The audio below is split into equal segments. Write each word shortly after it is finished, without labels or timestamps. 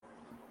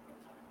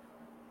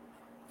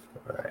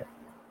All right.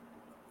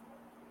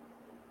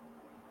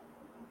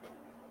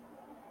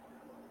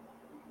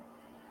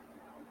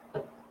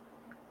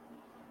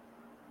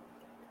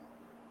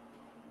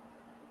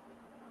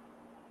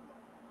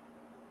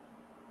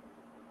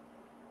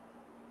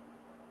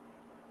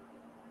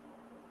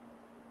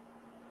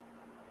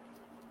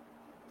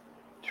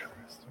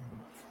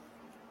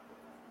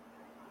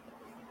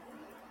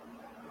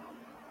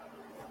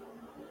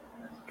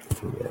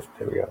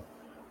 There we go.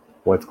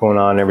 What's going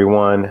on,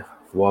 everyone?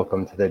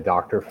 Welcome to the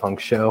Dr. Funk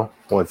Show.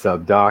 What's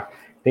up, Doc?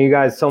 Thank you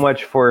guys so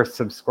much for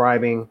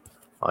subscribing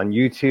on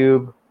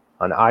YouTube,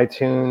 on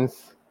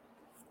iTunes,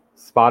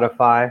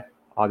 Spotify,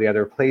 all the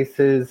other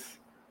places.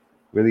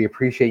 Really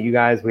appreciate you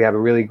guys. We have a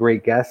really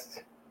great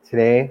guest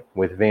today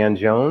with Van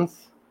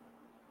Jones.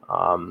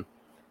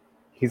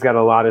 He's got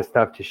a lot of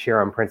stuff to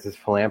share on Prince's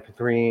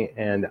philanthropy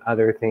and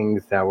other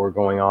things that were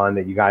going on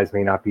that you guys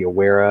may not be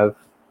aware of.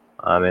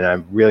 And I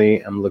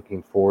really am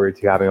looking forward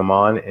to having him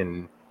on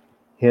and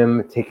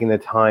him taking the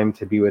time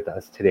to be with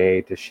us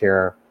today to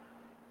share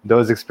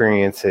those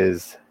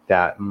experiences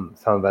that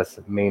some of us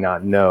may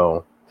not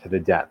know to the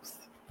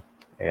depths.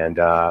 And,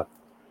 I'm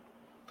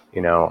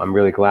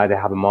really glad to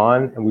have him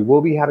on. And we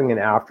will be having an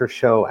after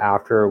show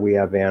after we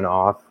have Van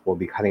off. We'll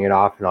be cutting it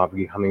off and I'll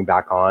be coming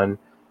back on.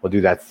 We'll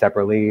do that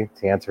separately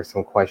to answer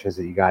some questions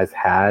that you guys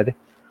had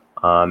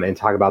and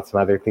talk about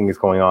some other things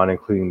going on,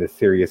 including the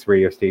Sirius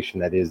radio station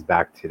that is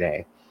back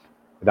today.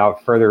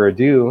 Without further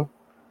ado,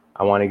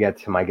 I want to get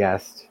to my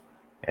guest.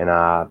 And,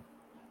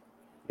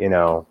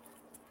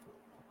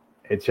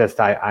 it's just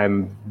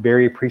I'm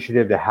very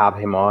appreciative to have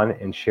him on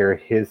and share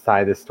his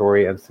side of the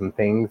story of some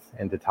things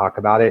and to talk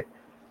about it.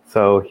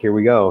 So here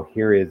we go.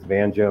 Here is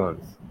Van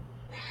Jones.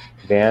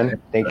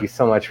 Van, thank you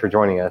so much for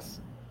joining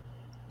us.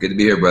 Good to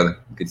be here, brother.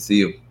 Good to see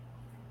you.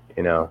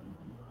 Good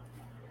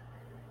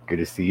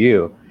to see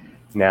you.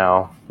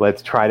 Now,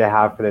 let's try to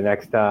have for the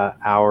next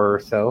hour or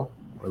so,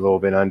 a little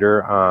bit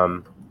under,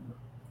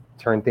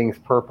 turn things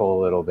purple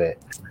a little bit.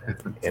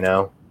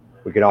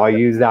 We could all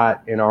use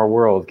that in our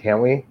world,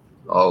 can't we?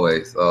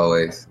 Always.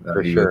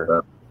 For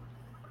sure.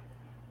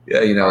 Yeah,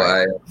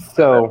 right.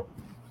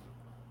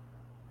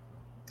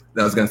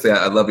 I was going to say,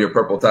 I love your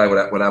purple tie.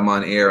 When I'm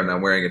on air and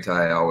I'm wearing a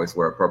tie, I always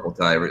wear a purple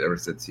tie ever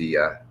since he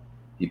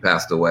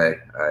passed away.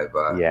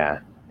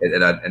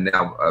 And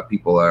now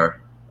people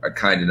are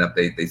kind enough.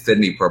 They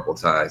send me purple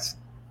ties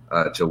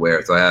to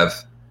wear. So I have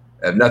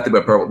nothing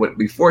but purple.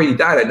 Before he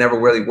died, I never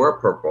really wore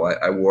purple.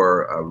 I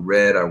wore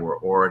red, I wore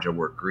orange, I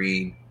wore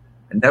green.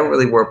 I never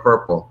really wore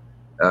purple.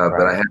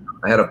 But I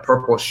had a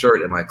purple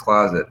shirt in my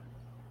closet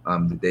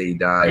the day he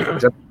died.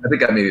 Which I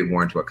think I maybe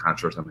wore into a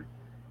concert or something.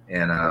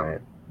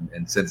 And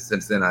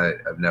since then,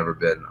 I've never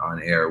been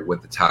on air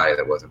with a tie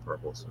that wasn't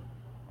purple. So.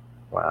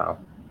 Wow.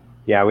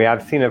 Yeah, we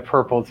have seen a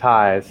purple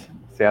ties.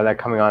 So yeah, that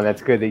coming on.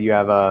 That's good that you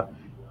have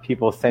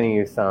people sending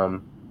you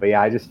some. But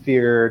yeah, I just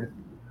figured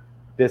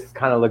this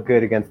kind of looked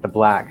good against the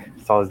black.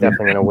 So I was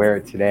definitely going to wear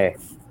it today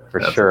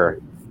for sure.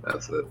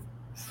 That's it.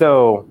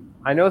 So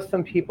I know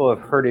some people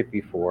have heard it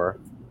before,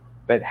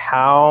 but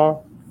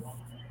how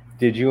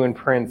did you and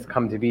Prince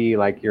come to be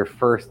like your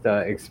first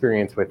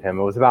experience with him?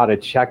 It was about a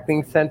check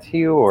being sent to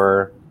you,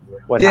 or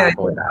what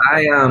happened with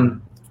that?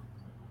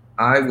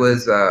 I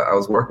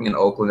was working in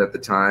Oakland at the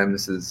time.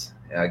 This is,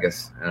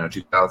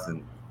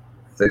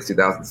 2006,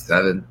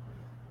 2007.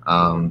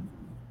 And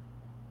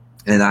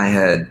I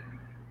had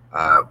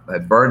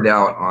burned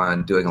out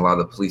on doing a lot of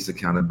the police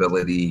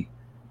accountability,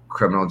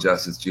 criminal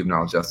justice,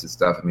 juvenile justice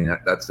stuff. I mean,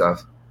 that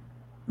stuff.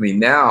 I mean,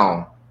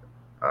 now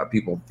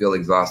people feel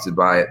exhausted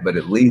by it, but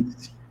at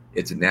least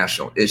it's a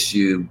national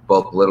issue.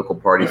 Both political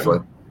parties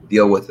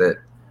deal with it.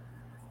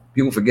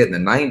 People forget in the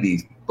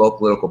 90s, both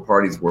political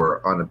parties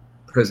were on a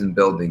prison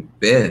building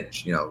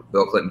binge.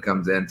 Bill Clinton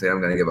comes in, saying, I'm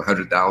going to give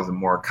 100,000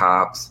 more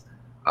cops.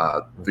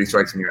 3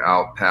 strikes and you're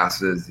out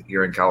passes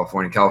here in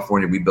California.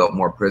 California, we built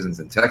more prisons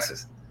than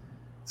Texas.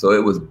 So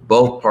it was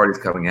both parties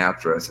coming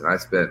after us. And I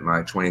spent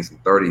my 20s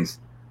and 30s,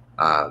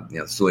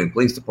 suing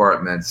police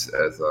departments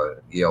as a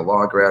Yale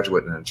law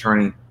graduate and an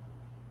attorney,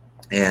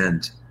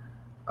 and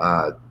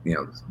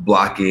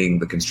blocking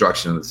the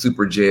construction of the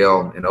super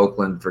jail in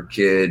Oakland for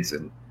kids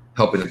and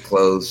helping to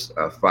close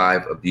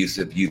 5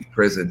 abusive youth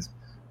prisons.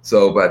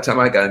 So by the time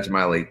I got into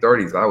my late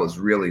 30s, I was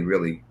really,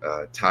 really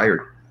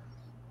tired.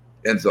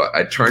 And so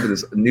I turned to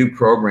this new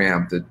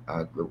program that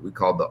we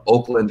called the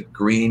Oakland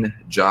Green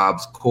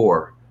Jobs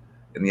Corps.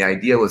 And the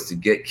idea was to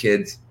get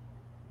kids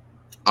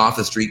off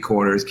the street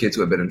corners, kids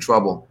who have been in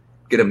trouble,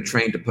 get them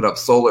trained to put up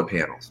solar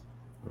panels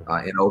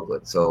in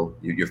Oakland. So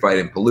you're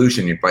fighting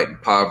pollution, you're fighting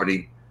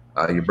poverty,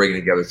 you're bringing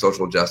together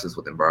social justice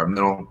with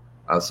environmental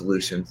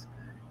solutions.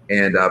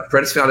 And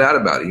Prince found out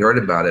about it. He heard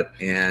about it.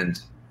 And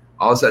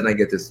all of a sudden I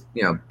get this,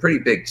 pretty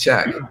big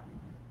check,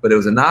 but it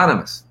was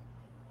anonymous.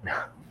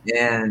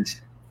 And,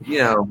 if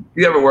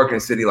you ever work in a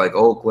city like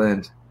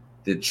Oakland,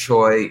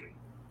 Detroit,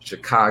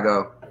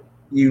 Chicago,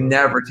 you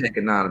never take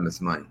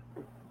anonymous money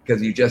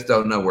because you just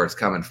don't know where it's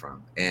coming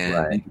from.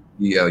 And,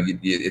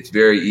 it's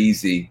very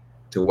easy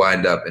to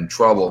wind up in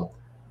trouble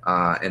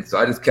And so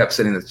I just kept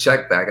sending this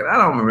check back. And I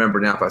don't remember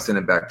now if I sent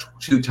it back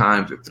 2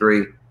 times or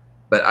 3,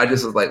 but I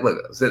just was like,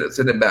 look,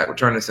 send it back,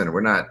 return the sender.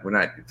 We're not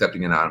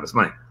accepting anonymous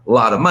money. A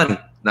lot of money,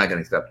 not going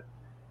to accept it.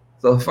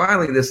 So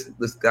finally, this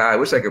guy, I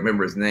wish I could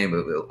remember his name,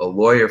 a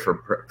lawyer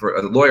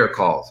a lawyer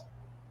calls.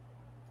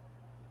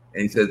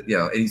 And he says,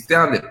 and he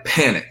sounded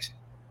panicked.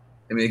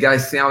 I mean, the guy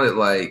sounded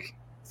like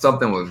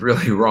something was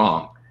really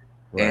wrong.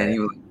 Right. And he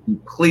was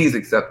like, please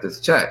accept this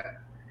check.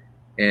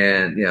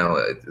 And,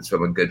 it's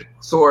from a good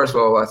source.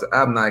 Well, I said,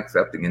 I'm not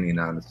accepting any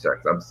anonymous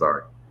checks. I'm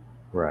sorry.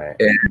 Right.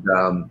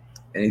 And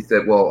he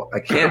said, well,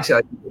 I can't tell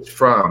you who it's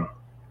from,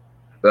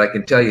 but I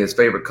can tell you his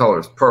favorite color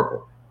is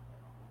purple.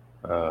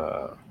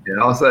 And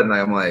all of a sudden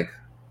I'm like,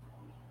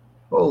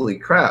 holy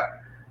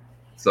crap.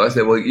 So I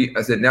said, well,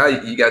 now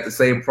you got the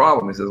same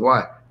problem. He says,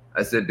 why?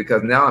 I said,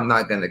 because now I'm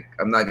not gonna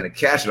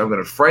cash it. I'm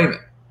gonna frame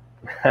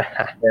it.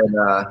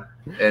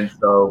 And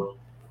so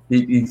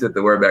he said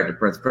the word back to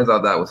Prince. Prince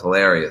thought that was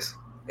hilarious.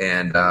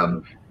 And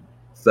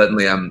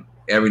suddenly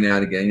every now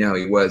and again, how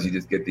he was, you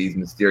just get these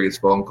mysterious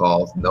phone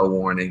calls, no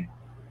warning,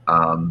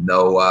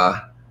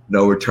 no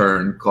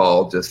return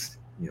call, just,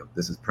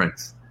 this is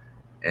Prince.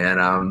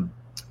 And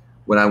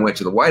when I went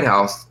to the White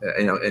House,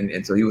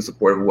 and so he was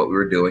supportive of what we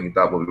were doing. He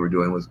thought what we were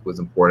doing was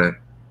important.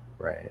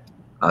 Right.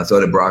 So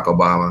did Barack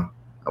Obama.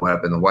 I went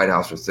up in the White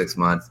House for 6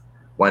 months,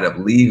 wound up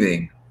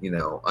leaving,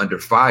 under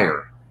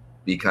fire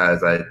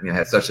because I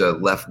had such a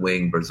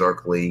left-wing,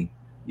 berserkly,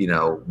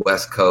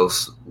 West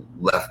Coast,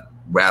 left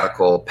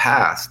radical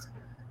past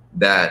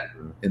that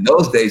in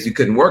those days you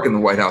couldn't work in the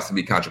White House and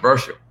be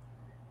controversial.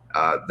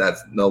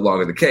 That's no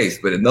longer the case.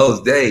 But in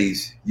those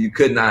days, you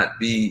could not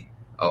be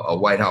a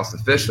White House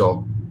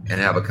official and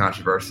have a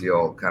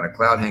controversial kind of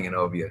cloud hanging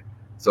over you.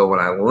 So when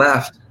I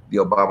left the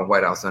Obama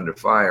White House under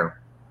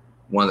fire,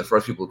 one of the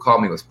first people who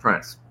called me was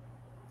Prince.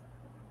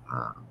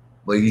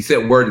 Well, he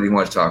sent word that he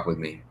wanted to talk with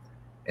me.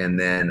 And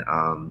then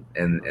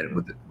and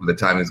with the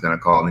time he was going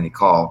to call, and then he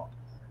called.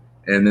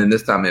 And then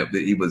this time it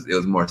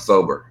was more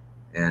sober,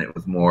 and it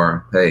was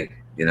more, hey,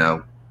 he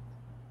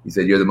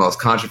said, you're the most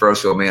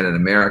controversial man in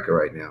America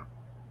right now.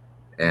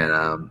 And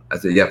I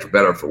said, yeah, for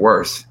better or for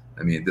worse.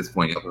 I mean, at this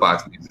point,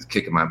 Fox News is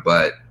kicking my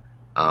butt,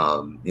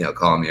 calling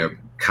me a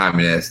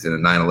communist and a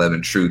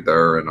 9/11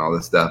 truther and all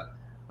this stuff.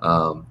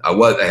 I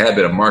had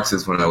been a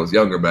Marxist when I was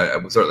younger, but I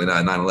was certainly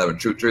not a 9/11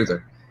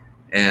 truther.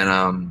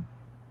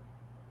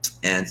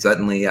 And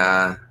suddenly,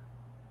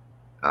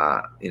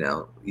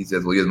 he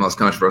says, well, you're the most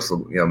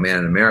controversial, man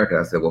in America.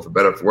 I said, well, for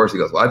better or for worse. He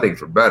goes, well, I think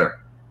for better.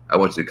 I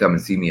want you to come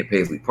and see me at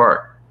Paisley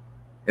Park.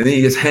 And then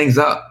he just hangs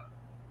up.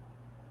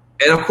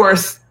 And of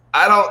course,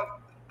 I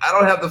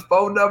don't have the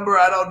phone number.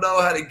 I don't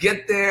know how to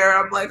get there.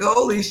 I'm like,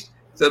 holy sh-.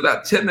 So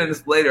about 10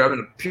 minutes later, I'm in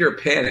a pure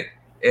panic.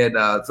 And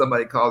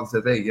somebody calls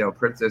and says, hey,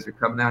 Prince says you're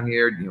coming down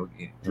here. Get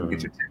your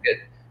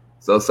ticket.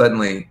 So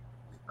suddenly,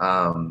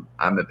 I'm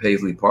at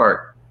Paisley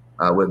Park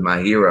with my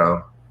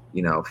hero,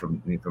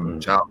 from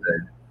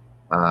childhood.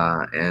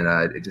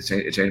 And it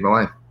changed my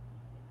life.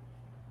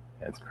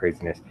 That's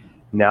craziness.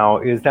 Now,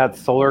 is that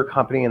solar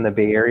company in the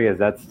Bay Area, is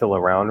that still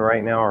around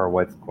right now, or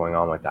what's going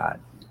on with that?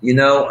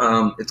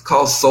 It's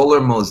called Solar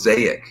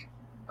Mosaic.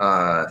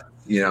 That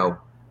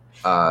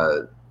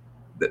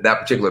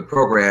particular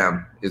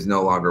program is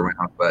no longer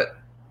around, but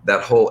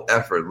that whole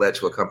effort led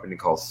to a company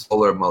called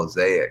Solar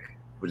Mosaic,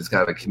 which is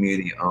kind of a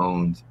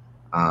community-owned,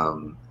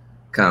 kind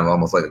of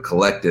almost like a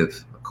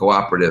collective, a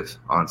cooperative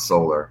on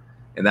solar,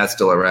 and that's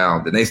still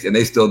around. And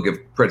they still give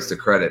Prince the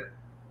credit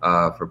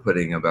for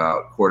putting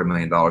about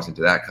 $250,000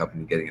 into that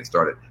company, getting it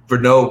started.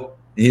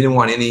 He didn't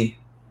want any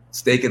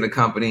stake in the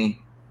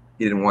company.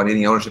 He didn't want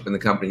any ownership in the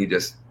company. He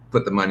just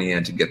put the money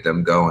in to get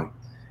them going.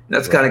 And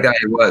that's the kind of guy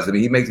he was. I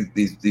mean, he makes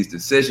these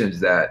decisions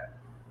that,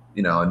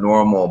 a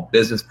normal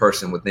business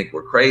person would think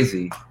were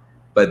crazy,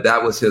 but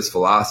that was his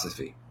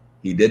philosophy.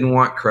 He didn't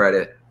want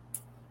credit.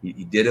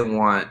 He didn't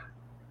want,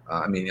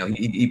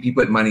 he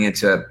put money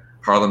into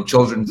Harlem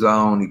Children's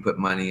Zone. He put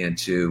money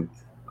into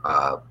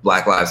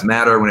Black Lives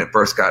Matter when it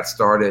first got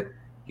started.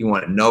 He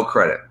wanted no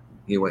credit.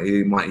 He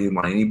didn't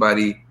want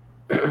anybody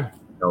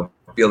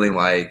feeling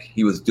like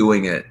he was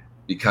doing it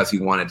because he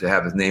wanted to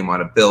have his name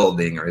on a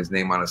building or his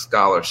name on a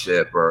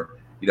scholarship or,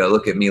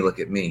 look at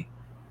me.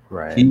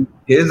 Right.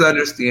 His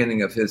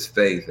understanding of his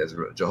faith as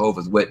a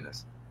Jehovah's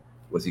Witness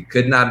was he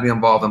could not be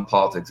involved in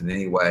politics in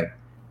any way,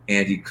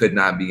 and he could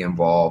not be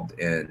involved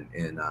in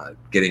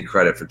getting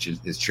credit for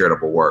his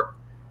charitable work.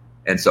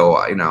 And so,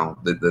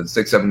 the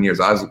 6-7 years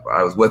I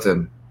was with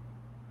him,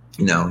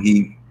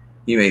 he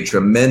made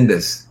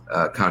tremendous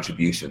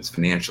contributions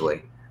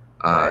financially.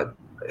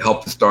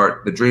 Helped to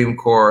start the Dream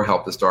Corps,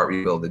 helped to start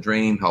Rebuild the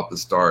Dream, helped to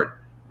start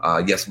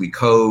Yes We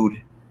Code,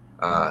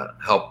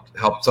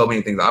 helped so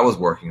many things I was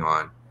working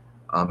on,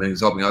 and he was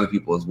helping other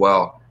people as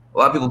well. A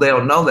lot of people, they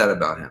don't know that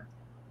about him.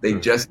 They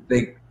just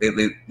think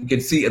you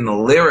can see in the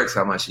lyrics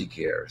how much he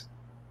cares,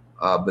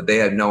 but they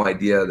had no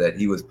idea that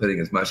he was putting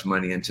as much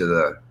money into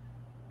the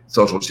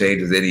social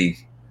change as any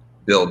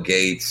Bill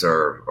Gates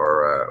or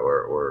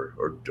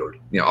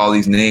all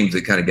these names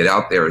that kind of get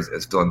out there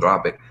as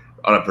philanthropic.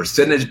 On a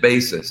percentage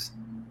basis,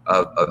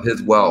 of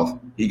his wealth,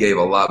 he gave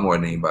a lot more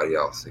than anybody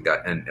else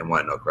and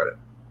wanted no credit.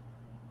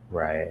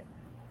 Right.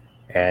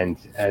 And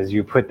as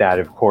you put that,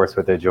 of course,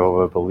 with the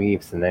Jehovah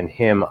beliefs, and then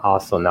him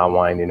also not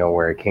wanting to know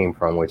where it came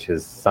from, which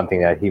is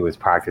something that he was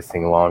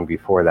practicing long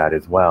before that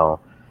as well.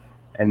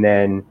 And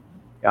then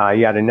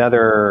you had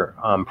another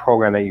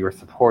program that you were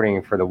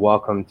supporting for the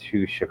Welcome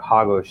to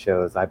Chicago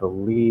shows, I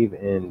believe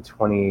in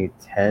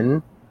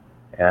 2010.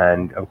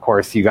 And of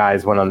course, you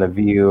guys went on The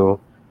View.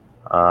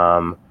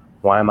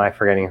 Why am I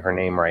forgetting her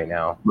name right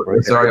now?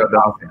 Rosario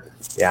Dawson.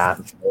 Yeah,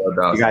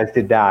 you guys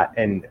did that.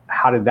 And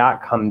how did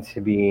that come to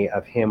be,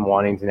 of him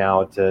wanting to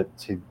now to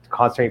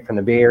concentrate from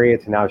the Bay Area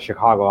to now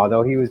Chicago,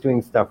 although he was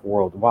doing stuff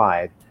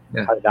worldwide?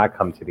 Yeah. How did that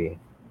come to be?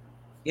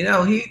 You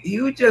know,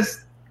 he would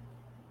just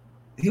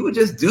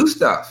do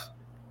stuff.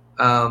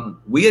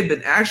 We had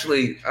been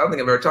actually, I don't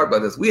think I've ever talked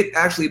about this, we had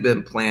actually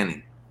been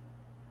planning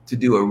to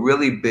do a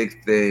really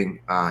big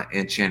thing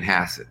in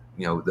Chanhassen,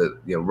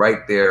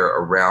 right there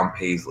around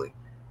Paisley.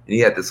 And he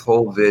had this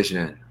whole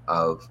vision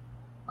of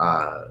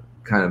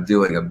kind of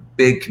doing a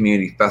big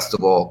community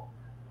festival,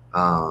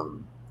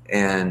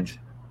 and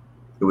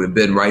it would have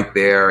been right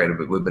there, and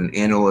it would have been an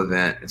annual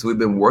event. And so we've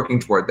been working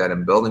toward that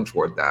and building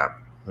toward that.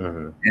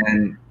 Mm-hmm.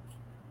 And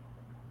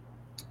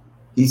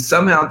he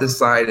somehow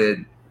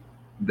decided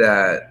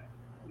that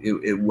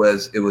it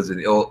was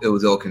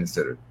ill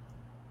considered.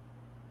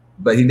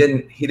 But he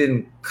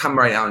didn't come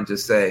right out and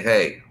just say,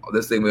 "Hey,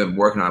 this thing we've been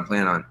working on,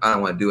 plan on, I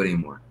don't want to do it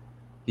anymore."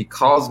 He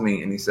calls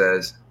me and he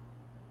says,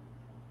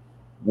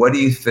 "What do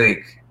you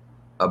think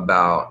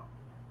about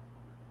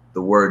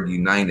the word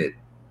united?"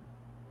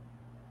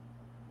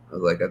 I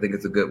was like, "I think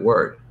it's a good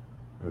word."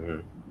 Mm-hmm.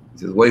 He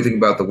says, "What do you think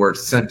about the word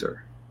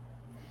center?"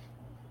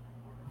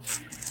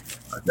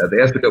 I said,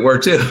 "That's a good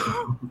word too."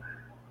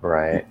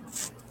 Right.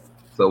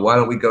 So why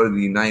don't we go to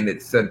the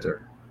United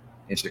Center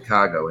in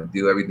Chicago and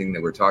do everything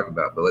that we're talking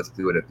about, but let's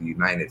do it at the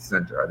United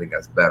Center. I think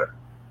that's better.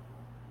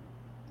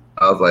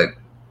 I was like,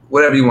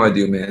 whatever you want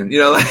to do, man.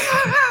 He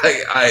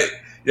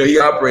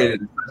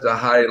operated at such a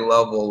high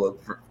level of,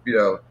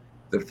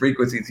 the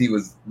frequencies he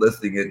was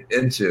listening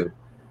into.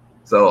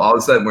 So all of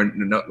a sudden,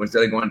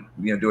 instead of going,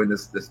 doing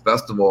this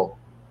festival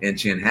in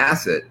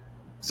Chanhassen,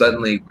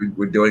 suddenly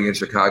we're doing it in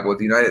Chicago at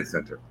the United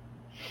Center.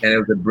 And it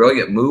was a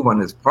brilliant move on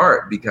his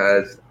part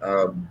because,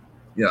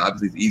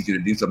 obviously it's easier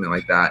to do something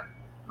like that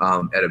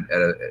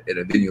at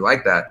a venue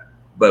like that,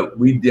 but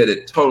we did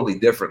it totally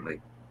differently.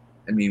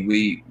 I mean,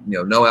 we,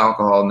 no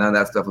alcohol, none of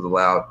that stuff was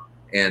allowed.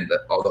 And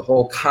the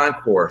whole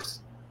concourse,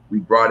 we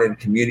brought in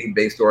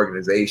community-based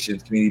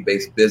organizations,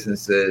 community-based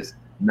businesses,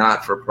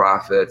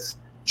 not-for-profits,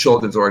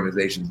 children's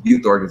organizations,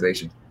 youth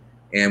organizations.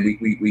 And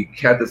we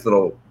had this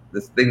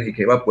thing that he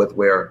came up with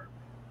where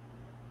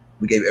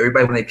we gave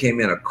everybody, when they came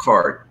in, a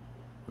card.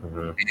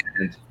 Mm-hmm.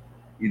 And,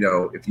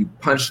 if you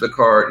punch the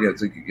card,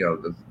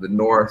 the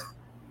north,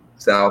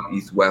 south,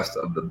 east, west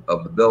of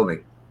the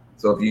building.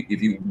 So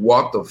if you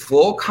walk the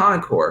full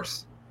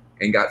concourse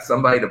and got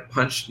somebody to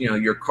punch,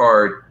 your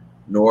card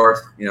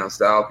north,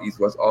 south, east,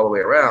 west, all the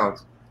way around,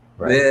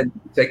 right, then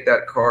you take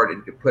that card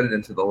and you put it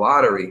into the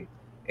lottery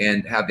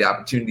and have the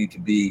opportunity to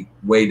be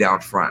way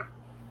down front.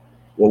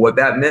 Well, what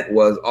that meant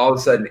was all of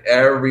a sudden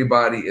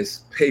everybody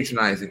is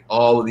patronizing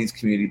all of these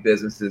community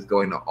businesses,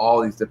 going to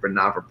all these different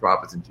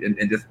not-for-profits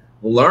and just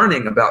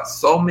learning about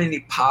so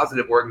many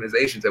positive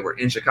organizations that were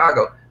in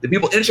Chicago. The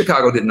people in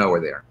Chicago didn't know were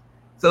there.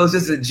 So it's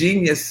just a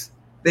genius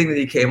thing that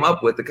he came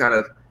up with to kind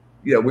of,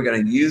 we're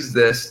going to use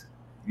this,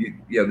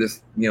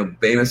 this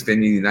famous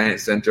venue, United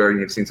Center,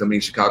 and you've seen so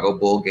many Chicago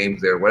Bull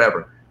games there,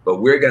 whatever.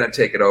 But we're going to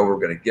take it over.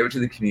 We're going to give it to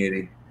the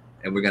community,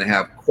 and we're going to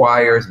have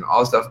choirs and all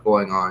this stuff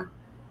going on.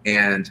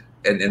 And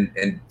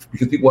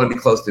because people want to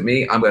be close to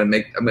me, I'm going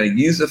to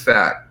use the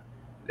fact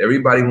that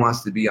everybody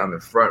wants to be on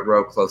the front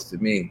row close to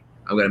me.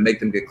 I'm going to make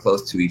them get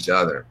close to each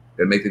other. I'm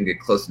going to make them get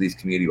close to these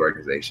community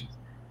organizations.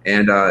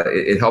 And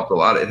it helped a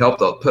lot. It helped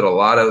put a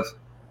lot of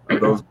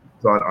those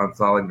on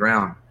solid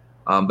ground.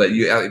 But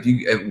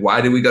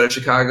why did we go to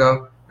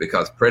Chicago?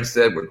 Because Prince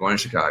said we're going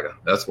to Chicago.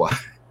 That's why.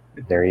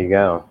 There you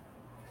go.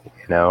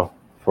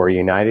 For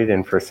United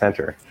and for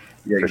Center.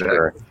 Yeah, for exactly.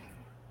 Sure.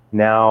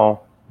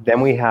 Now,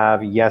 then we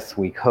have Yes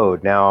We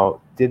Code.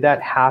 Now, did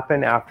that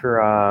happen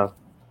after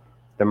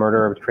the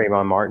murder of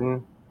Trayvon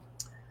Martin?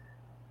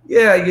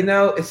 Yeah,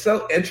 it's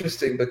so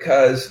interesting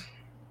because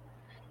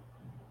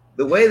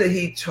the way that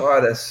he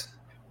taught us,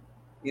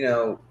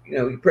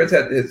 Prince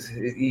had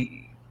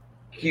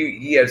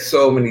he had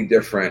so many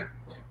different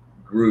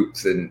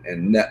groups and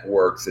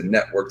networks and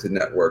networks and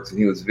networks, and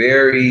he was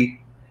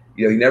very,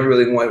 he never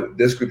really wanted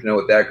this group to know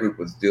what that group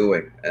was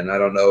doing. And I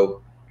don't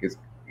know if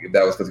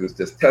that was because he was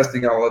just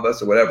testing all of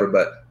us or whatever,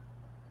 but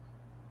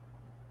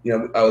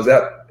I was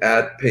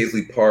at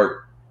Paisley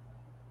Park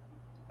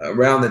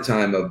around the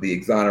time of the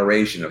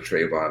exoneration of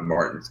Trayvon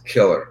Martin's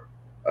killer,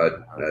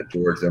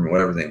 George Zimmerman,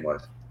 whatever his name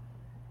was.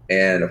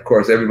 And of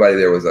course, everybody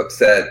there was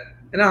upset.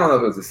 And I don't know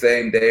if it was the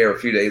same day or a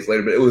few days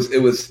later, but it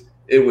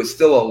was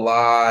still a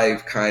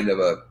live kind of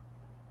a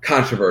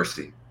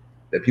controversy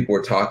that people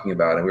were talking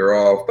about. And we were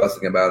all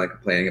fussing about it,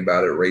 complaining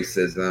about it,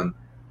 racism,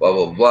 blah,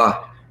 blah,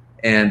 blah.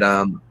 And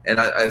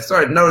I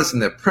started noticing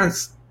that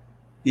Prince,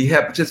 he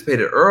had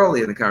participated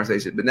early in the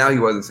conversation, but now he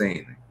wasn't saying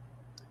anything.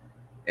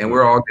 And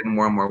we're all getting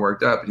more and more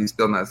worked up, but he's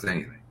still not saying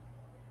anything.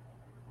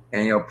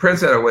 And,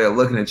 Prince had a way of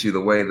looking at you the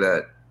way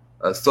that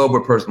a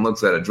sober person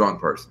looks at a drunk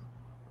person.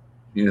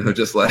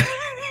 Just like,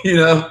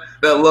 that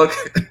look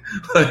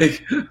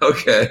like,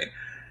 okay.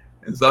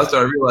 And so I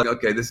started realizing,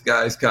 okay, this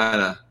guy's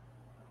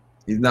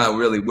he's not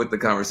really with the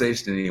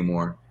conversation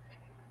anymore.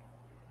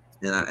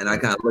 And I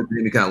kind of looked at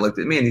him, he kind of looked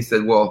at me, and he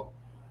said, well,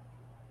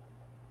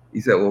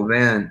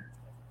 Van,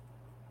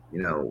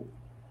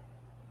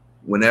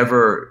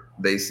 whenever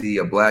they see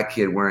a black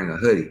kid wearing a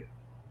hoodie,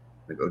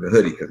 like a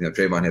hoodie, because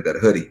Trayvon had that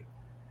hoodie,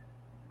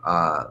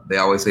 they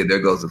always say, there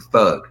goes a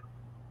thug.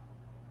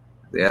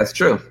 Yeah, that's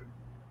true.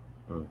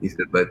 He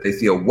said, but they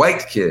see a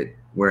white kid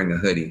wearing a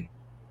hoodie,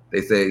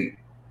 they say,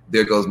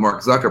 there goes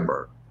Mark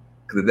Zuckerberg.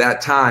 Because at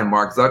that time,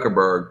 Mark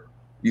Zuckerberg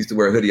used to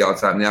wear a hoodie all the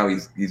time. Now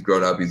he's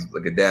grown up, he's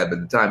like a dad, but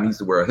at the time he used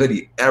to wear a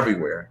hoodie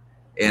everywhere.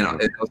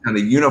 And it was kind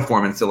of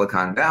uniform in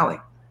Silicon Valley.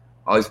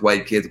 All these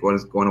white kids going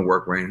to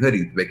work wearing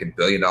hoodies, making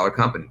billion-dollar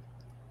companies.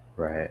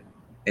 Right.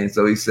 And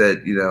so he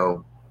said,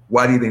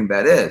 why do you think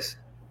that is?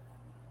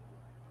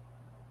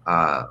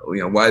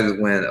 Why is it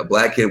when a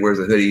black kid wears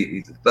a hoodie,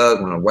 he's a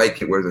thug? When a white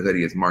kid wears a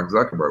hoodie, it's Mark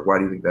Zuckerberg. Why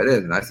do you think that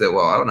is? And I said,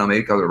 well, I don't know,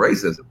 maybe because of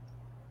racism.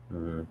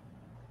 Mm-hmm.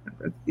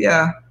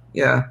 Yeah,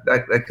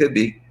 that could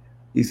be.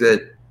 He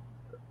said,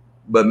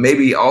 but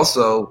maybe we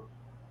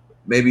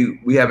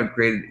haven't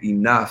created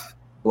enough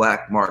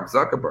black Mark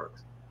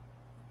Zuckerbergs.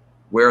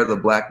 Where are the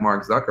black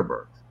Mark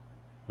Zuckerbergs?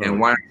 And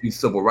why aren't you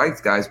civil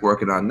rights guys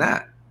working on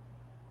that?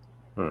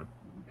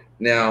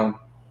 Now,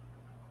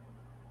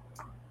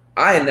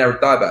 I had never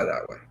thought about it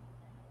that way.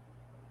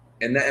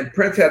 And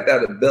Prince had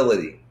that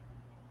ability.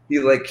 He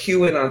would like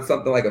cue in on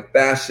something like a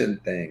fashion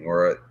thing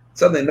or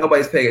something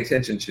nobody's paying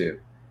attention to.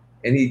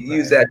 And he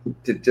used that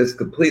to just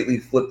completely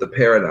flip the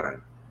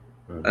paradigm.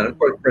 Mm-hmm. And of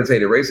course, Prince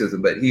hated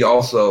racism, but he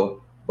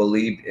also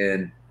believed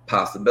in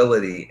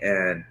possibility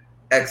and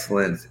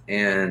excellence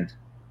and,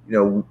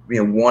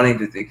 wanting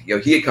to think,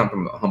 he had come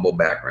from a humble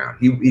background.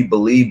 He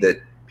believed that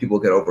people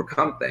could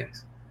overcome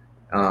things.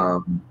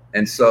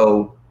 And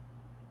so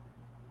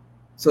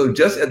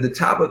just off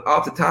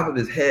the top of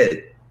his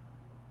head,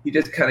 he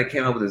just kind of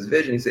came up with this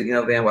vision. He said,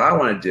 Van, what I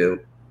want to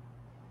do,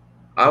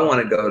 I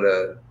want to go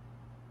to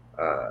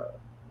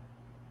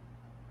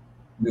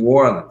New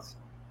Orleans,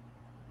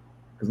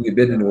 because we had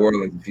been to New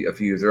Orleans a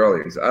few years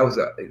earlier.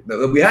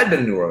 So we had been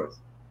to New Orleans.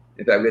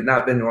 In fact, we had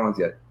not been to New Orleans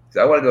yet.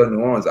 So I want to go to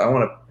New Orleans. I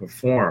want to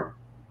perform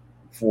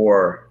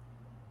for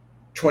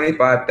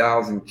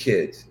 25,000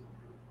 kids,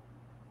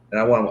 and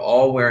I want them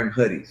all wearing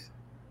hoodies,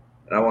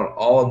 and I want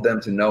all of them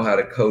to know how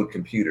to code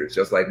computers,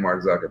 just like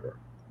Mark Zuckerberg.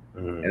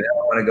 Mm-hmm. And then I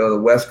want to go to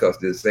the West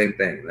Coast, do the same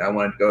thing. And I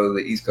want to go to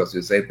the East Coast,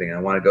 do the same thing. And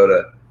I want to go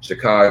to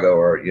Chicago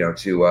or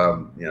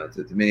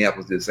to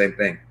Minneapolis, do the same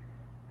thing.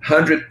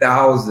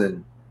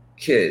 100,000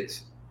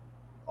 kids,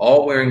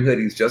 all wearing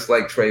hoodies, just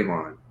like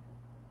Trayvon,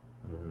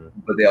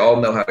 but they all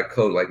know how to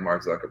code like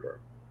Mark Zuckerberg.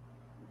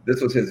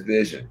 This was his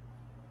vision.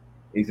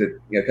 He said,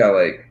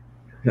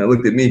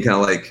 looked at me,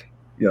 kind of like,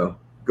 go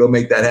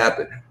make that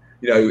happen.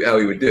 How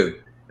he would do.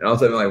 And all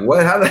of a sudden, I'm like,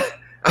 what?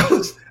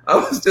 I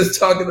was just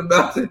talking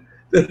about the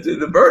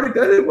verdict.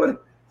 I didn't want.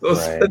 So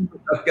suddenly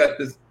I've got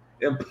this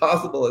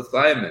impossible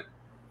assignment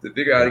to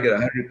figure out how to get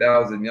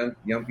 100,000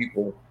 young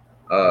people,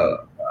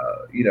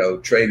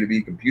 trained to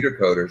be computer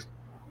coders.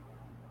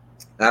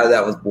 Out of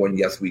that was born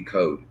Yes We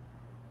Code,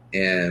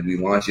 and we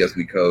launched Yes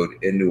We Code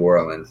in New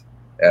Orleans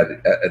at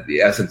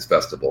the Essence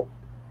Festival,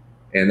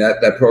 and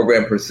that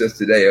program persists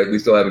today. We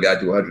still haven't got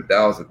to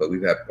 100,000, but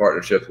we've had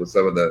partnerships with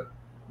some of the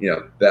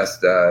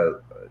best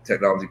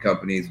technology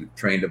companies. We've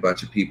trained a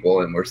bunch of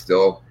people, and we're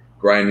still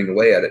grinding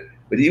away at it.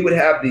 But he would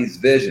have these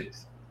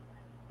visions.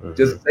 Mm-hmm.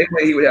 Just the same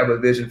way he would have a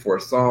vision for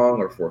a song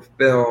or for a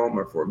film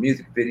or for a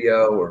music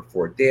video or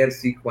for a dance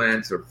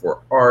sequence or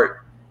for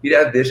art. He'd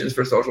have visions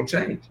for social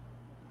change.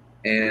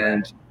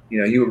 And,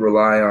 he would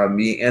rely on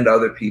me and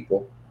other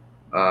people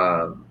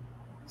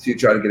to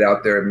try to get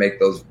out there and make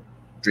those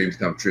dreams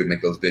come true,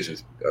 make those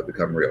visions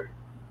become real.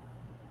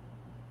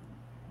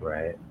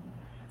 Right.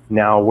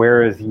 Now,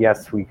 where is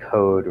Yes We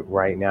Code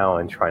right now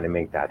in trying to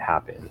make that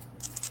happen?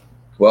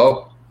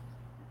 Well,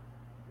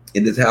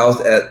 in this house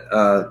at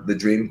the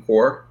Dream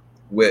Corps,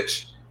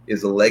 which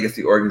is a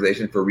legacy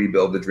organization for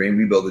Rebuild the Dream.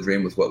 Rebuild the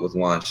Dream was what was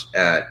launched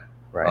at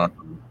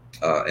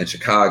in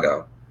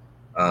Chicago.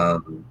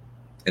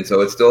 And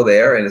so it's still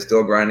there, and it's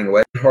still grinding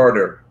away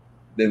harder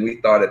than we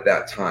thought at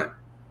that time.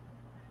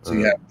 So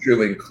you have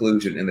true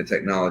inclusion in the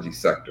technology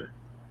sector.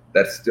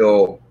 That's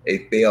still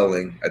a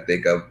failing, I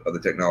think, of the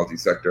technology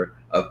sector,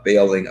 a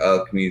failing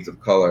of communities of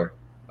color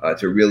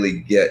to really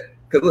get,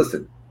 because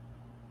listen,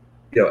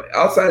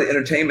 outside of the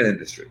entertainment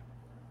industry,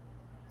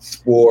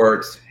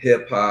 sports,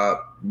 hip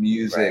hop,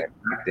 music,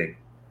 acting,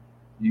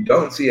 you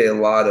don't see a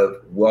lot of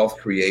wealth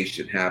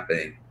creation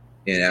happening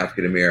in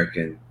African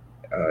American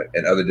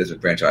and other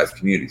disenfranchised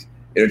communities.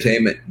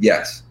 Entertainment,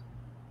 yes,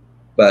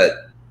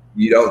 but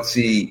you don't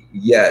see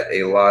yet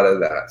a lot of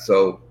that.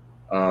 So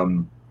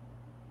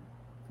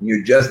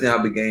you're just now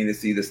beginning to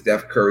see the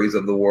Steph Currys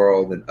of the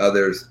world and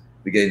others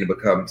beginning to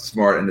become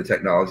smart in the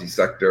technology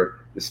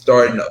sector. It's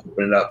starting to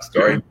open it up,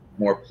 starting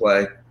more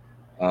play.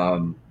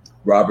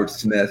 Robert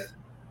Smith,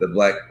 the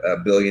black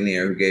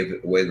billionaire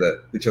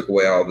who took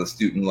away all the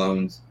student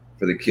loans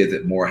for the kids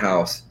at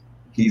Morehouse,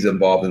 he's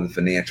involved in the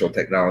financial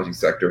technology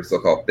sector,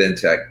 so-called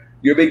fintech.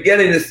 You're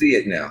beginning to see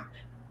it now,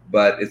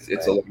 but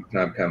it's a long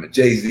time coming.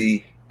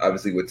 Jay-Z,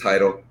 obviously with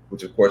Tidal,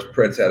 which of course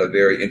Prince had a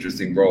very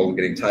interesting role in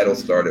getting Tidal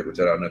started, which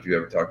I don't know if you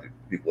ever talked to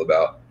people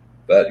about.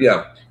 But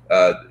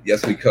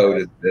Yes We Code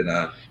has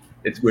been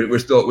we're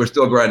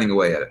still grinding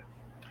away at it.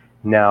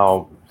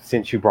 Now,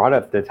 since you brought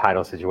up the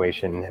Tidal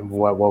situation,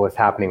 what was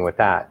happening with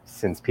that?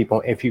 Since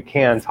people, if you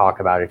can talk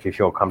about it, if you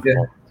feel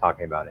comfortable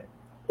talking about it.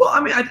 Well,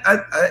 I mean,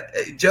 I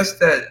just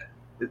that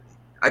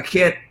I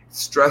can't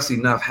stress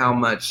enough how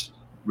much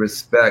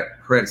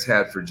respect Prince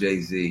had for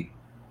Jay-Z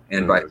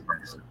and vice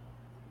versa.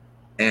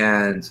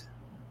 And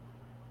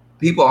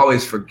people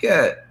always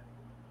forget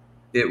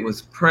it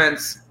was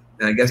Prince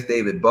and I guess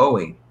David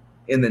Bowie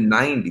in the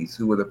 90s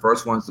who were the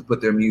first ones to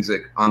put their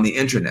music on the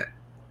internet.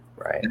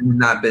 Right. It had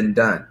not been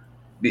done.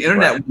 The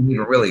internet wasn't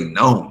even really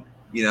known.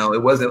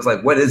 It was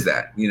like, what is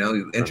that?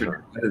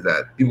 Internet, what is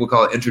that? People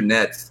call it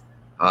internets.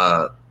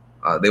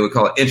 They would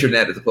call it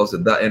internet as opposed to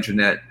the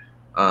internet.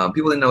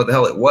 People didn't know what the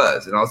hell it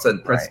was. And all of a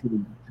sudden, Prince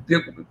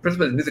put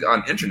his music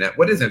on internet.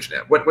 What is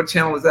internet? What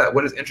channel is that?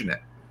 What is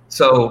internet?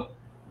 So,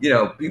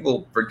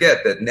 people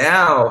forget that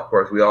now, of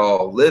course, we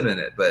all live in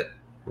it. But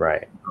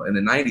in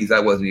the 90s,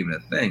 that wasn't even a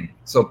thing.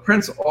 So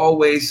Prince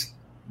always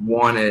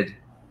wanted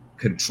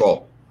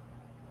control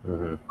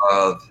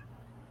of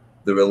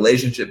the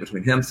relationship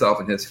between himself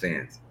and his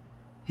fans.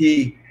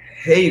 He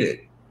hated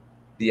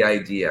the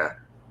idea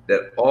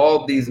that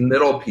all these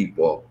middle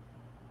people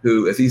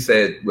who, as he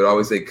said, would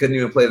always say, couldn't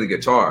even play the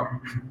guitar,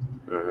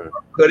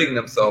 putting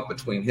themselves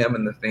between him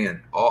and the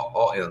fan.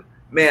 All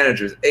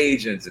managers,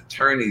 agents,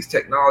 attorneys,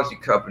 technology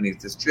companies,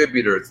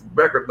 distributors,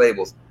 record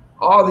labels,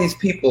 all these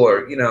people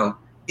are,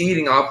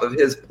 eating off of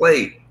his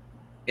plate.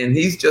 And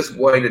he's just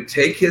wanting to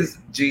take his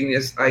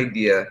genius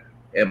idea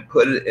and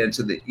put it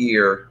into the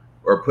ear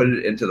or put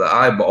it into the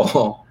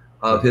eyeball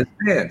of his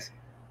fans.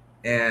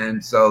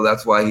 And so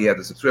that's why he had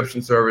the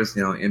subscription service,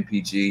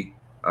 MPG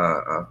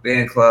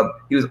fan club.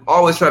 He was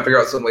always trying to figure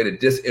out some way to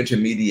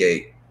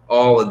disintermediate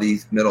all of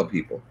these middle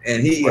people.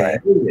 And he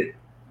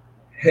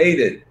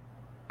hated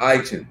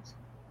iTunes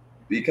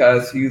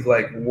because he's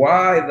like,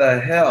 why the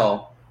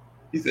hell?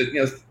 He said,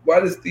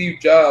 why does Steve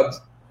Jobs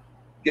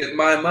get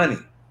my money?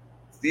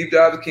 Steve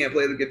Jobs can't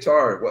play the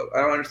guitar. Well,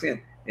 I don't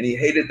understand. And he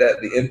hated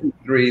that the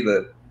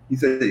MP3, he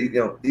said,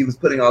 he was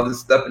putting all this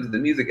stuff into the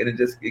music and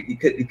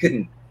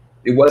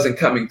it wasn't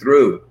coming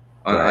through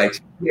on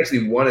iTunes. He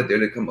actually wanted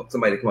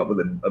somebody to come up with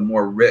a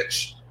more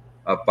rich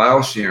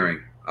file sharing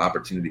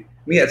opportunity.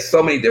 He had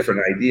so many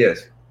different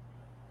ideas,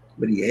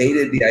 but he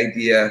hated the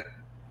idea.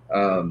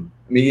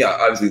 He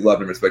obviously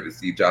loved and respected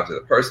Steve Jobs as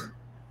a person,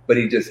 but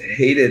he just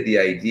hated the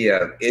idea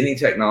of any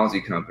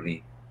technology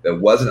company that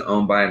wasn't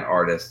owned by an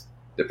artist,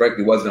 that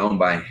frankly wasn't owned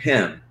by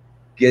him,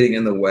 getting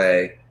in the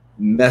way,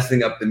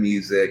 messing up the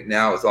music.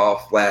 Now it's all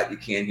flat. You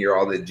can't hear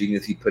all the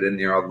genius he put in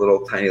there, all the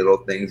little tiny little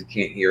things. You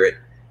can't hear it.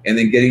 And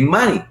then getting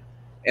money.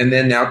 And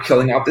then now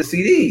killing off the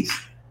CDs.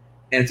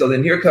 And so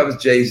then here comes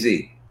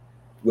Jay-Z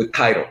with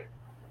Tidal.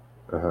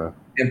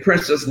 And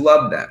Prince just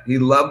loved that. He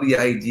loved the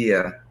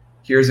idea,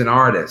 here's an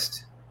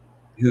artist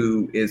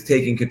who is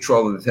taking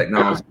control of the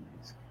technology.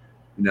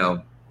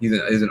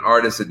 He's an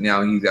artist that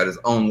now he's got his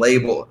own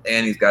label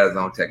and he's got his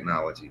own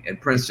technology. And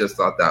Prince just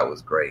thought that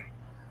was great.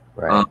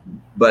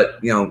 But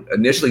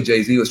initially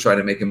Jay-Z was trying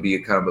to make him be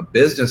a kind of a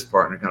business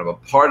partner, kind of a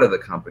part of the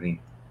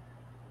company.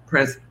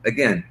 Prince,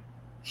 again,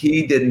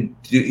 he didn't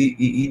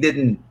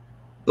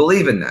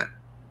believe in that.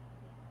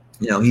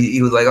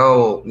 He was like,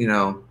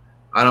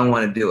 I don't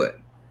want to do it.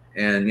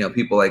 And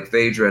people like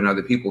Phaedra and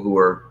other people who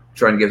were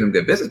trying to give him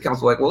good business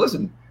counsel, like, well,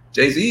 listen,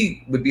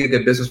 Jay-Z would be a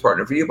good business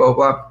partner for you, blah,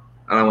 blah, blah.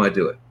 I don't want to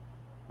do it.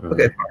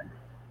 Okay, fine.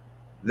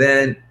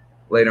 Then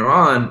later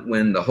on,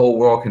 when the whole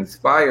world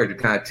conspired to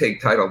kind of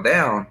take Tidal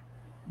down,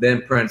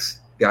 then Prince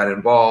got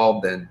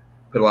involved and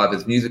put a lot of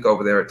his music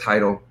over there at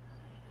Tidal.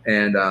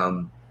 And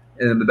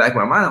in the back of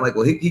my mind, I'm like,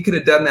 well, he could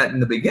have done that in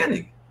the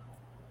beginning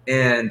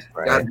and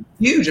got a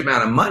huge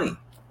amount of money.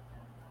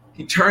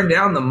 He turned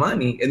down the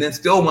money and then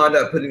still wound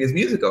up putting his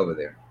music over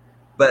there.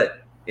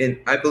 But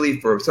I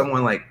believe for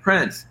someone like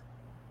Prince,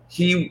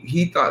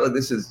 he thought, look,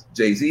 this is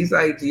Jay-Z's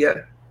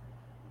idea.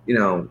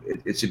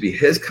 It should be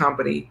his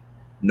company.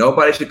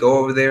 Nobody should go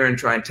over there and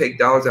try and take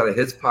dollars out of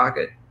his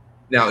pocket.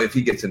 Now, if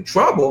he gets in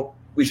trouble,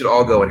 we should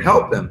all go and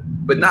help him,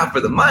 but not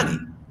for the money,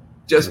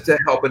 just to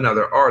help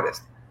another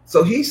artist.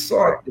 So he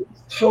saw it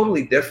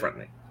totally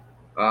differently.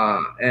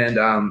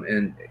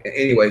 And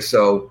anyway,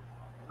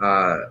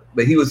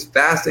 but he was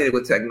fascinated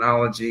with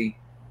technology.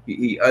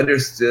 He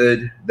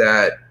understood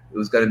that it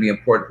was going to be an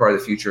important part of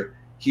the future.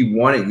 He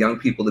wanted young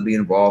people to be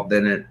involved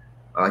in it.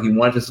 He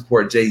wanted to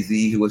support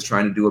Jay-Z, who was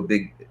trying to do a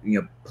big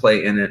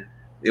play in it.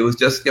 It was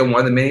just one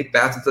of the many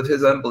facets of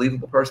his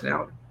unbelievable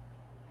personality.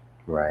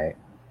 Right.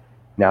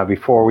 Now,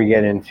 before we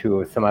get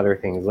into some other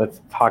things,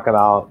 let's talk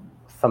about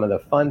some of the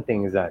fun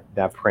things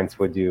that Prince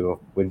would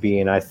be.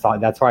 And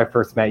that's where I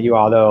first met you,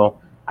 although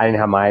I didn't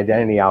have my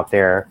identity out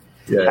there.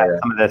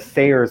 Some of the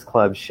Sayers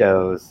Club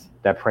shows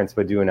that Prince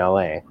would do in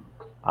LA.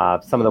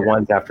 Some of the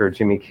ones after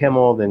Jimmy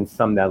Kimmel, and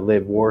some that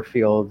Liv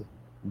Warfield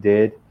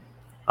did.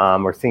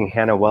 We're seeing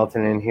Hannah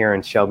Welton in here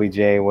and Shelby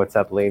J. What's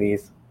up,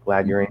 ladies?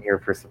 Glad you're in here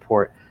for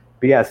support.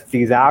 But yes,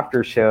 these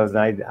after shows,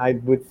 and I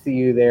would see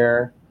you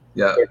there.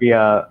 Yeah. There'd be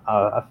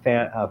a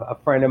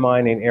friend of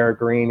mine named Eric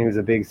Green, who's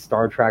a big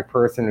Star Trek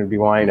person, who'd be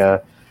wanting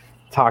to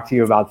talk to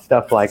you about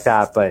stuff like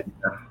that. But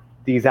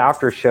these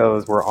after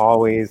shows were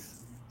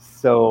always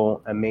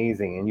so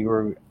amazing, and you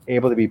were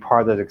able to be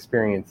part of those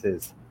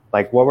experiences.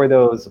 Like, what were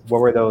those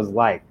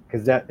like?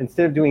 Because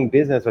instead of doing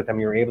business with them,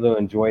 you were able to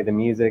enjoy the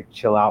music,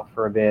 chill out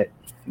for a bit.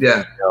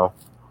 Yeah.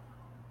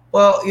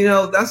 Well,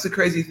 that's the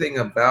crazy thing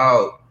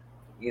about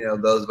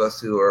those of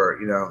us who are,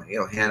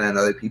 Hannah and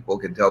other people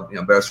can tell,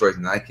 better stories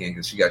than I can,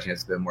 because she got a chance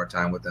to spend more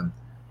time with them.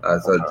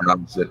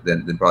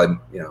 Than probably,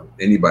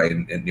 anybody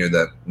near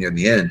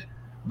the end.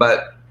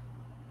 But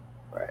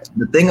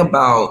the thing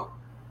about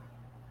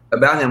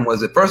him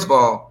was that, first of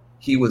all,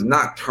 he was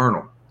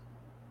nocturnal.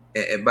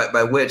 And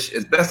by which,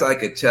 as best I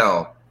could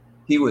tell,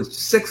 he was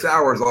 6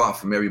 hours off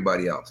from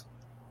everybody else.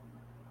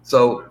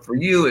 So for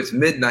you, it's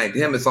midnight. To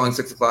him, it's only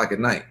 6 o'clock at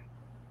night.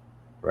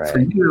 Right. For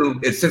you,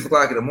 it's 6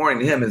 o'clock in the morning.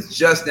 To him, it's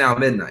just now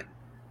midnight.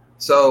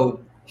 So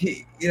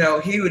he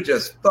would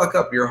just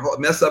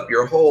mess up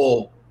your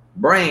whole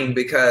brain,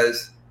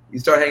 because you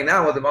start hanging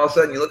out with him. All of a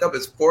sudden, you look up,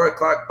 it's 4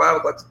 o'clock, 5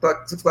 o'clock,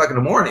 6 o'clock in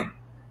the morning.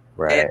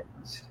 Right. And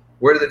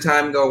where did the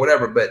time go?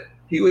 Whatever. But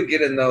he would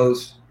get in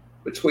those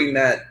between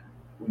that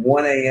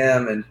 1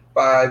 a.m. and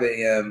 5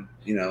 a.m.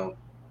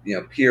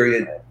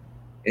 Period.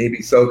 And he'd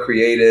be so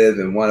creative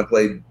and want to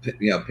play,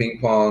 ping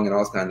pong and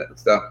all this kind of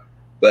stuff.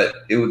 But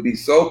it would be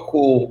so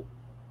cool,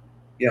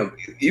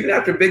 even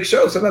after big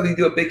shows. Sometimes he'd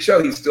do a big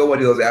show, he still want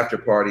to do those after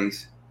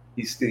parties.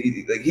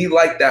 He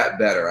liked that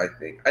better, I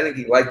think. I think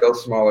he liked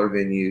those smaller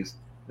venues.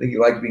 I think he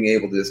liked being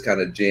able to just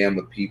kind of jam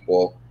with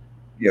people,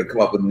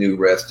 come up with new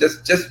riffs.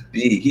 Just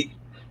be.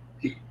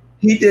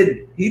 He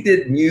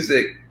did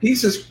music. He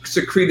just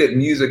secreted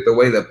music the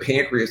way the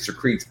pancreas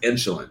secretes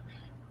insulin.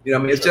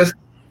 It's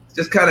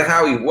just kind of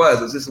how he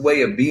was. It's just a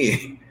way of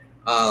being.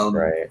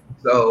 Right.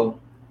 So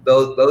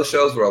those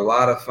shows were a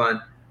lot of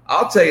fun.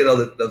 I'll tell you,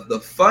 though, the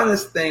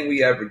funnest thing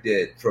we ever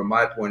did, from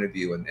my point of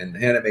view, and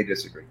Hannah may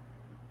disagree,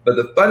 but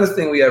the funnest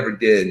thing we ever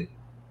did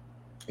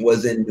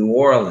was in New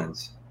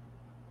Orleans.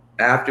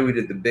 After we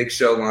did the big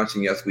show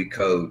launching Yes We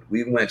Code,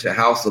 we went to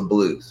House of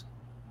Blues.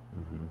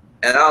 Mm-hmm.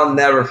 And I'll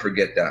never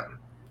forget that one,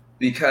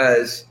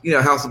 because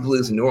House of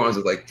Blues in New Orleans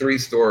is like 3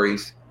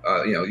 stories.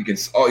 You can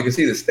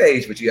see the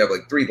stage, but you have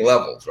like 3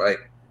 levels, right?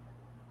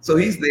 So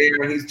he's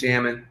there and he's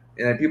jamming,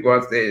 and people are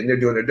on stage and they're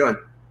doing what they're doing.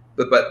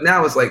 But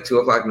now it's like 2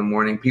 o'clock in the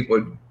morning. People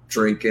are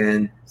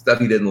drinking stuff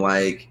he didn't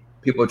like.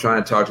 People are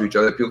trying to talk to each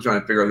other. People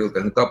trying to figure out who's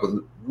going to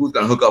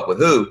hook up with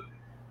who.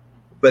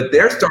 But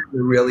they're starting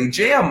to really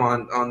jam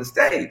on the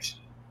stage.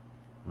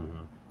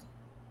 Mm-hmm.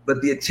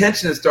 But the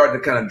attention is starting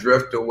to kind of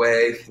drift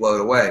away, float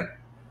away.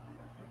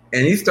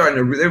 And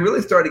they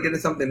really started getting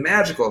something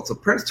magical. So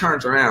Prince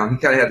turns around. He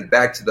kind of had his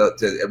back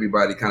to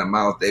everybody, kind of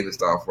Miles Davis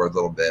style, for a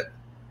little bit.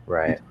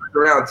 Right. He turns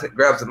around,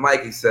 grabs the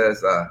mic. He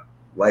says,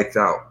 "Lights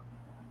out."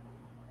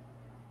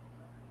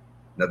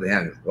 Nothing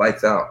happens.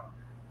 Lights out.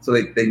 So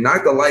they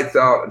knock the lights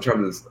out in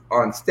terms of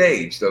on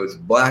stage. So it's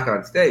black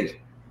on stage.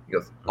 He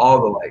goes,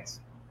 all the lights.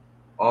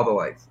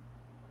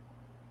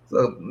 So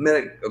a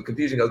minute of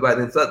confusion goes by.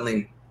 Then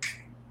suddenly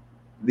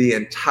the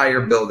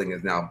entire building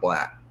is now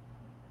black.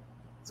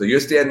 So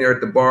you're standing there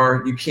at the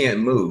bar. You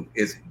can't move.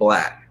 It's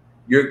black.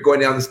 You're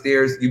going down the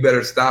stairs. You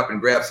better stop and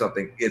grab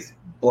something. It's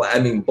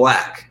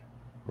black.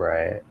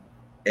 Right.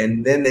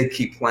 And then they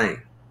keep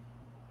playing.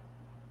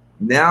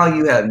 Now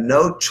you have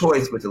no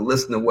choice but to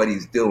listen to what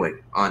he's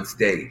doing on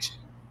stage.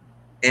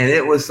 And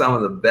it was some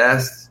of the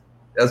best.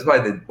 That was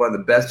probably one of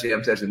the best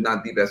jam sessions,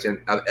 not the best jam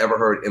I've ever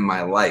heard in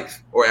my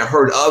life, or I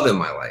heard of in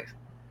my life.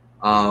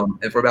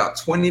 And for about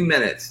 20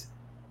 minutes,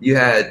 you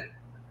had,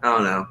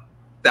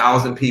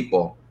 1,000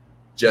 people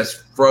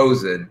just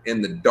frozen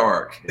in the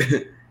dark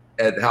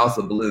at the House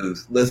of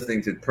Blues,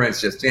 listening to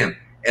Prince just jam.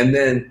 And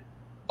then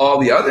all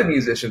the other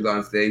musicians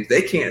on stage,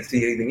 they can't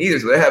see anything either,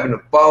 so they're having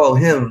to follow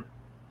him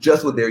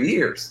just with their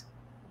ears.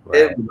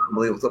 Right. It was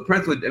unbelievable. So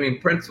Prince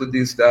would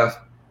do stuff.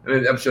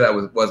 I'm sure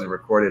that wasn't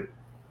recorded.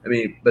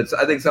 But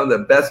I think some of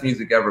the best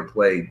music ever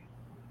played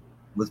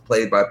was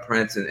played by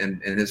Prince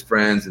and his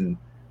friends, and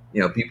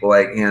people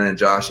like Hannah and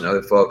Josh and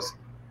other folks.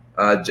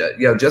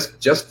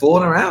 Just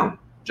fooling around.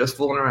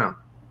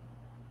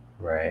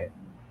 Right.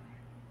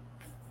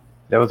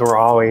 Those were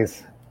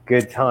always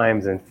good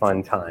times and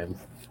fun times.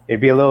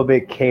 It'd be a little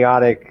bit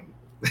chaotic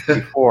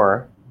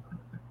before.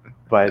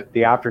 But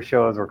the after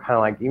shows were kind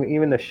of like,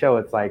 even the show,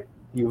 it's like,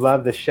 you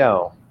love the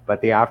show,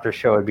 but the after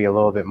show would be a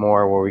little bit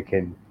more where we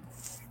could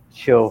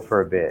chill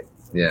for a bit.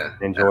 Yeah.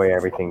 Enjoy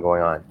everything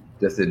going on.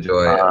 Just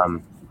enjoy it.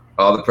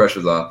 All the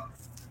pressure's off.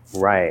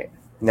 Right.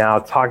 Now,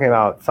 talking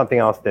about something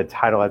else, the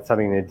title had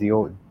something to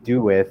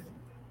do with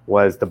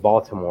was the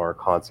Baltimore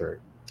concert.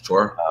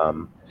 Sure.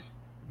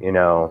 You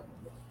know,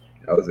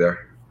 I was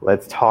there.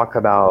 Let's talk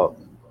about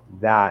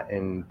that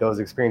and those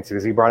experiences,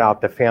 because he brought out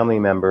the family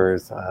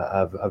members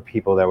of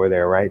people that were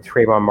there, right?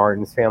 Trayvon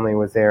Martin's family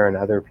was there and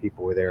other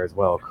people were there as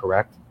well,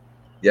 correct?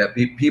 Yeah,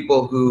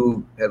 people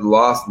who had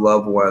lost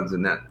loved ones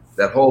in that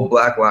whole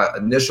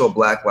initial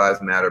Black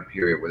Lives Matter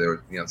period, where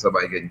there was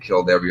somebody getting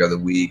killed every other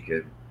week,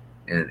 and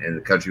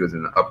the country was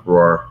in an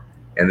uproar,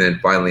 and then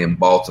finally in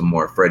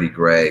Baltimore, Freddie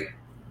Gray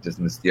just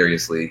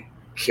mysteriously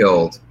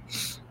killed,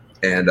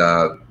 and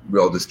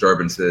real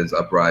disturbances,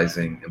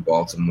 uprising in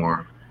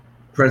Baltimore.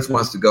 Prince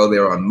wants to go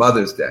there on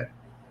Mother's Day,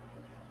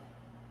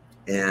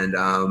 and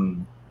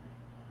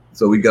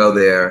so we go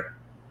there,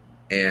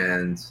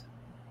 and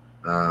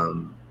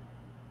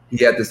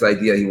he had this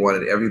idea. He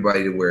wanted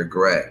everybody to wear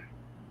gray,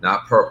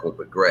 not purple,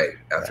 but gray,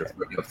 after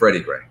Freddie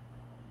Gray.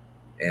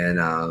 And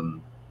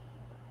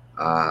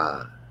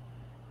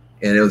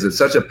it was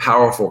such a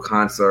powerful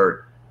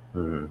concert.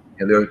 Mm-hmm.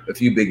 And there were a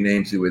few big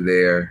names who were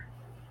there.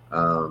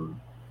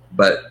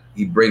 But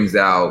he brings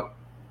out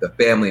the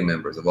family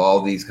members of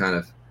all these kind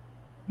of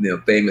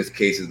famous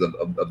cases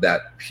of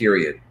that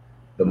period.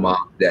 The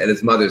mom, and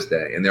it's Mother's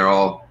Day, and they're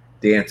all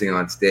dancing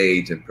on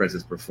stage, and Prince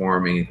is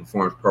performing. He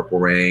performs Purple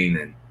Rain,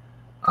 and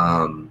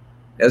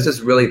it was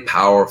just really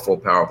powerful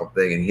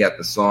thing. And he had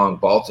the song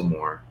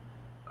Baltimore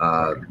he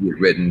had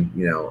written,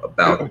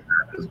 about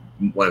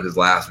one of his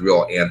last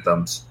real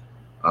anthems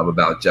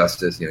about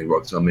justice. He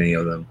wrote so many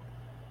of them,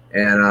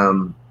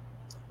 and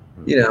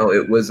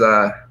it was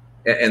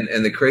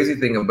and the crazy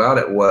thing about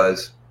it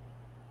was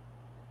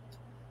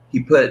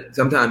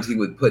sometimes he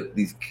would put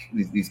these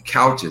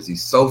couches,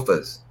 these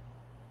sofas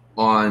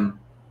on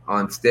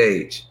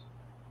stage.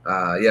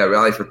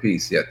 Rally for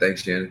Peace. Yeah,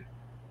 thanks, Shannon.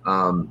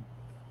 And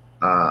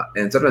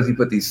sometimes he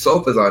put these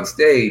sofas on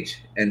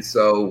stage, and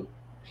so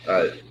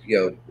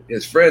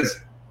his friends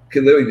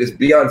could literally just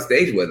be on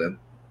stage with him,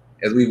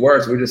 as we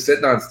were. So we're just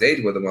sitting on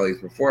stage with him while he's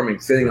performing,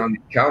 sitting on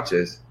these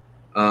couches.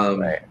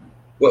 Right.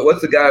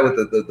 What's the guy with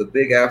the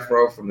big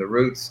afro from the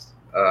Roots?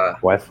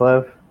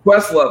 Questlove.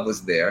 Questlove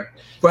was there.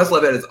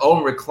 Questlove had his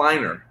own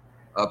recliner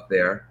up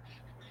there,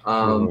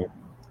 but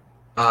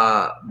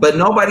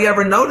nobody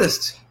ever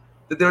noticed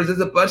that there was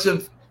just a bunch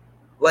of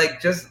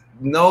just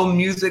no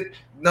music,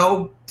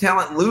 no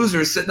talent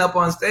losers sitting up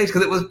on stage,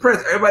 because it was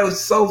Prince. Everybody was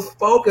so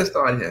focused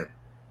on him.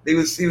 He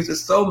was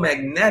just so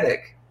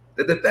magnetic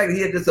that the fact that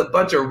he had just a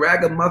bunch of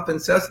ragamuffin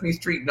Sesame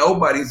Street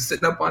nobodies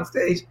sitting up on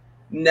stage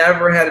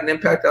never had an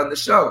impact on the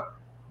show.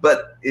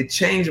 But it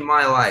changed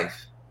my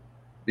life,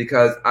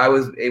 because I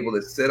was able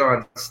to sit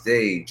on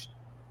stage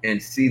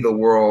and see the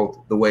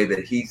world the way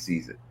that he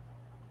sees it.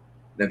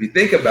 Now, if you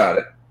think about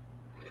it,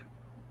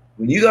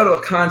 when you go to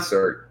a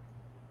concert,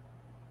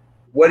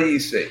 what do you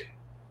see?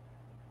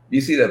 You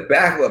see the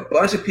back of a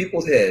bunch of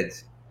people's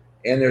heads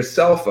and their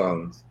cell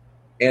phones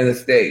and the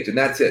stage, and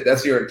that's it.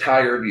 That's your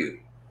entire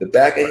view. The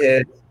back of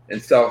heads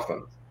and cell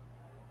phones.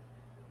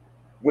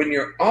 When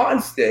you're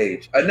on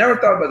stage, I never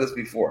thought about this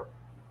before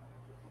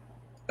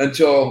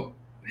until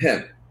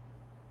him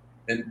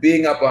and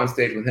being up on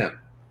stage with him.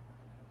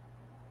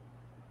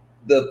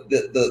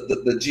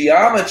 The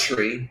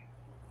geometry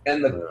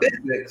and the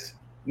physics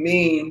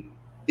mean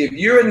if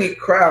you're in the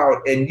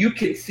crowd and you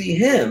can see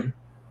him,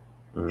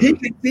 he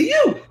can see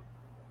you.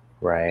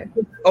 Right.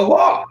 It's a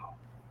law.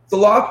 It's a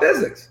law of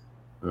physics.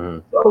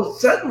 So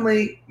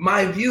suddenly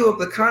my view of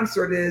the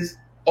concert is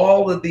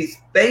all of these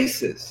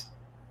faces.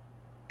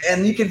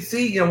 And you can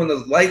see, when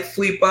the lights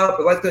sweep up,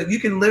 you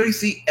can literally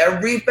see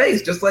every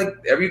face, just like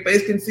every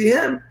face can see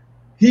him.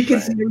 He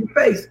can see every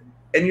face.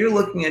 And you're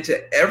looking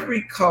into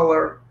every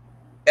color,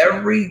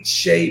 every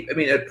shape. I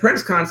mean, at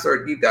Prince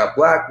concert, you've got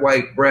black,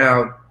 white,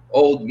 brown,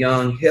 old,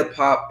 young, hip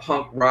hop,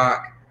 punk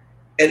rock,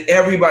 and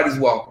everybody's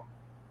welcome.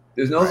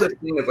 There's no such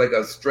thing as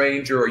a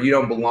stranger or you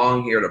don't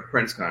belong here at a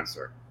Prince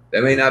concert.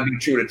 That may not be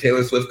true at a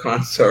Taylor Swift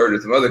concert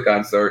or some other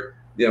concert,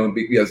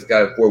 because it's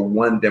got for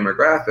one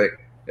demographic,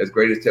 as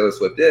great as Taylor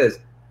Swift is.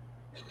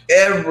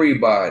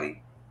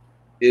 Everybody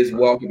is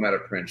welcome at a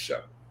Prince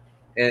show.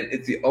 And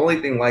it's the only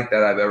thing like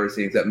that I've ever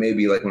seen, except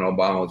maybe when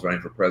Obama was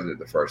running for president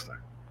the first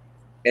time.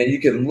 And you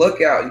can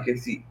look out, you can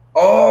see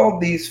all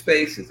these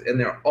faces, and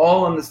they're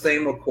all on the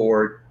same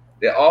accord.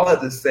 They all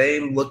have the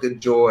same look of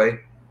joy.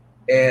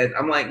 And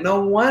I'm like,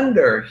 no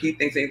wonder he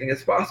thinks anything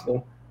is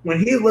possible. When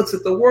he looks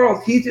at the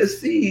world, he just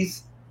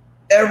sees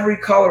every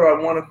color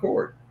on one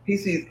accord. He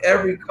sees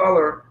every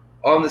color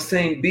on the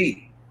same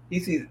beat. He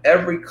sees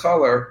every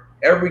color,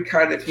 every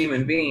kind of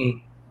human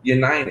being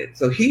united.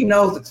 So he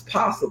knows it's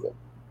possible.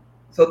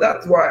 So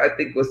that's why I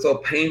think it was so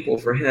painful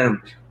for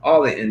him,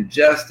 all the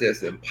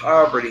injustice and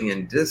poverty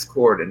and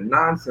discord and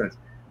nonsense.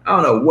 I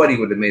don't know what he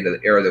would have made of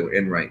the era that we're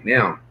in right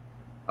now.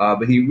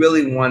 But he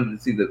really wanted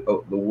to see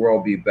the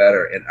world be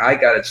better. And I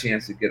got a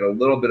chance to get a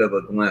little bit of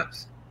a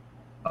glimpse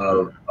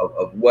of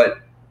what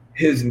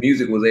his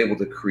music was able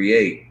to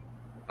create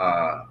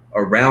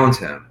around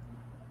him,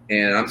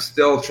 and I'm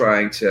still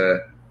trying to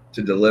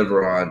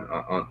deliver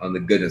on the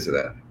goodness of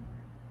that.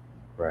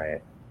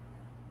 Right.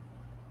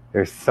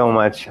 There's so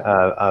much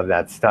of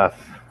that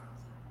stuff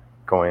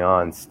going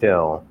on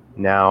still.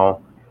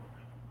 Now,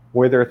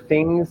 were there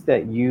things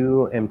that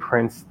you and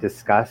Prince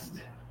discussed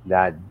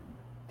that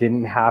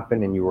didn't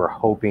happen and you were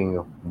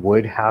hoping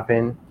would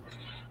happen?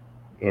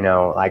 You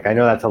know, like, I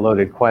know that's a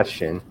loaded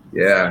question.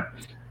 Yeah.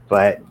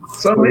 But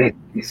so many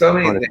things.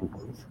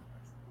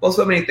 Well,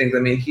 so many things. I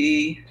mean,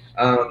 he,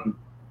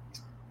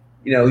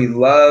 he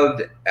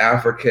loved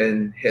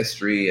African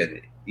history and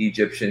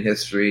Egyptian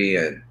history,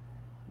 and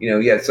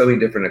he had so many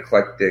different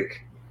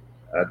eclectic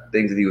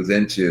things that he was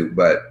into.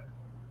 But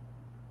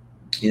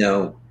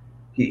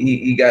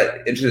he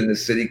got interested in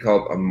this city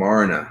called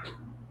Amarna,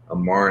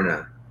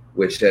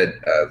 which had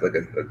like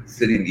a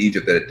city in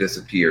Egypt that had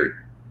disappeared,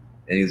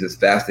 and he was just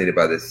fascinated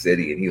by this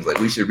city. And he was like,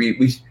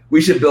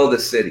 "We should build a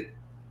city."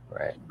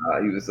 Right.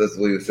 That's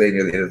what he was saying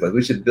near the end. It's like,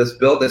 we should just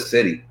build a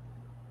city,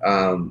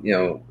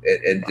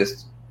 and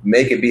just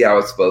make it be how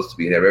it's supposed to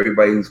be, and have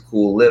everybody who's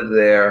cool live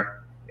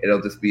there.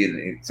 It'll just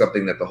be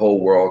something that the whole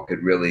world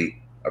could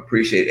really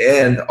appreciate,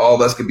 and all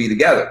of us could be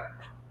together.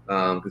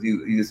 Because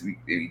he for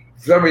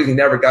some reason, he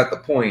never got the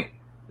point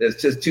that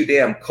it's just too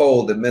damn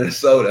cold in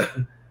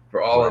Minnesota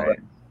for all of us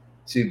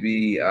to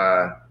be.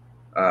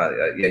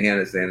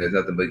 Hannah's saying there's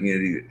nothing but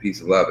unity,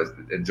 peace, and love.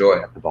 And joy.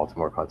 The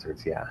Baltimore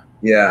concerts, yeah.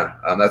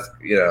 That's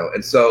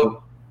and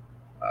so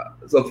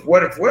for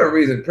whatever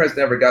reason, Prince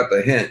never got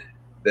the hint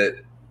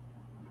that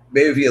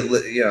maybe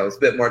if he had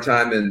spent more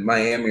time in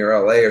Miami or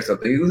LA or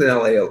something. He was in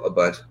LA a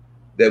bunch,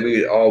 that we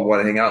would all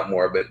want to hang out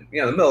more. But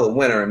in the middle of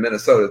winter in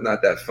Minnesota is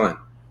not that fun.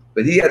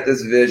 But he had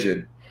this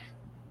vision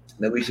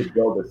that we should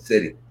build a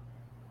city,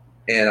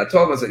 and I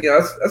told him, I said,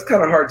 that's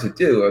kind of hard to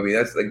do. I mean,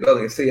 that's like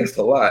building a city. That's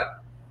a lot.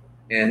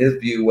 And his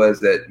view was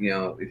that,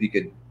 if he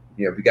could,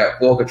 if he got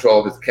full control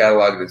of his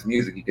catalog of his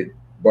music, he could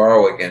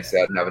borrow against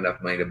that and have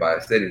enough money to buy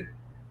a city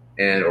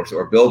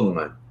or build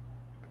one.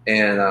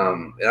 And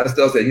I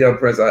still said,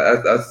 Prince,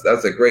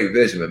 that's a great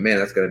vision, but man,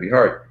 that's going to be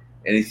hard.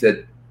 And he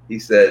said,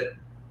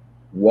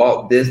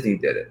 Walt Disney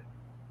did it.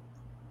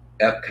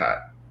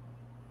 Epcot.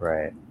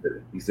 Right.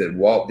 He said,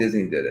 Walt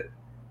Disney did it.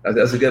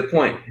 That's a good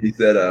point. He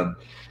said,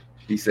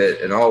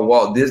 and all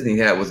Walt Disney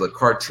had was a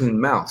cartoon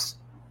mouse.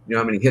 You know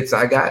how many hits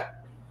I got?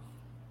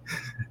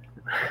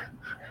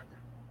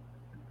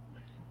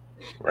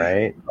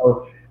 Right.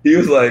 So he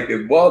was like,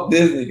 if Walt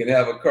Disney can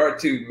have a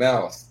cartoon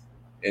mouse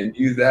and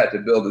use that to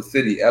build a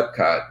city,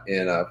 Epcot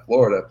in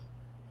Florida,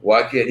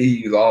 why can't he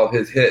use all of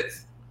his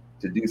hits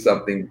to do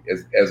something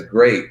as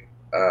great?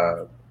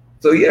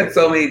 So he had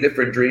so many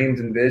different dreams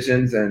and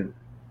visions, and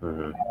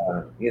and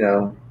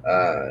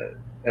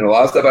a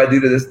lot of stuff I do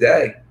to this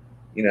day,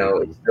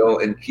 it's still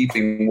in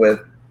keeping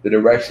with the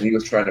direction he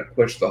was trying to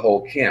push the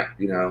whole camp.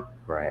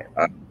 Right.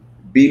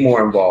 Be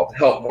more involved,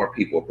 help more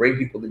people, bring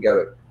people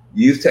together.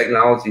 Use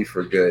technology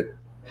for good.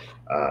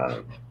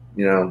 I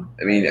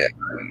mean,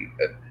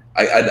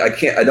 I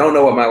can't. I don't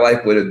know what my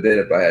life would have been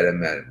if I hadn't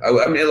met him.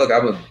 I mean, look,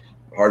 I'm a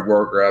hard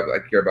worker. I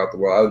care about the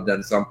world. I would have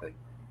done something,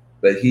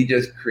 but he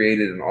just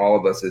created in all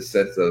of us a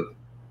sense of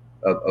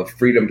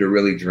freedom to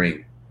really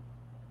dream.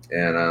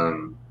 And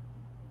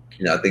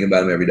I think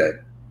about him every day.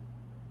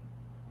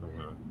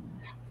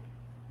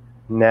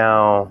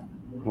 Now,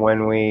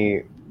 when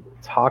we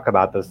talk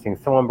about those things,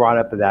 someone brought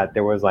up that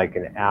there was like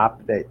an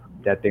app that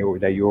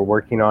you were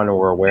working on or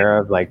were aware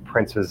of, like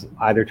Prince was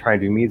either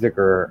trying to do music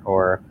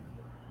or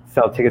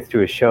sell tickets to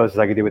his shows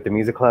like he did with the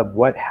music club.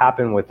 What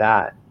happened with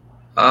that?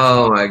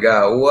 Oh my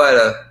God, what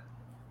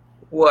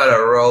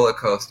a roller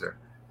coaster.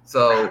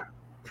 So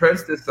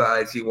Prince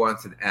decides he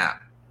wants an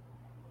app.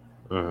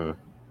 Mm-hmm.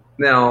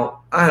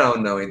 Now, I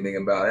don't know anything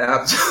about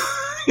apps,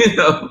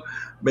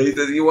 but he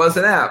says he wants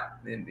an app,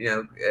 and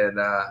it's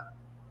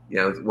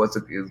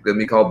going to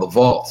be called The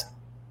Vault.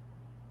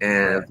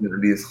 And it's going to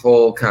be this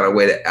whole kind of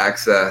way to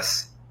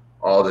access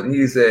all the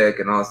music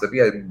and all that stuff. He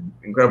had an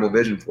incredible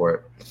vision for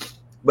it.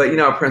 But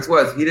Prince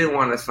he didn't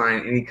want to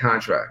sign any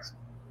contracts.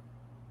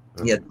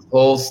 He had this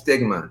whole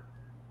stigma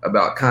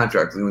about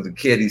contracts. When he was a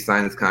kid, he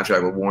signed this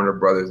contract with Warner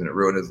Brothers, and it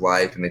ruined his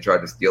life, and they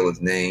tried to steal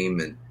his name,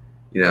 and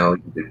he had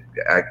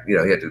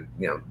to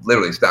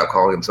literally stop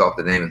calling himself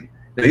the name.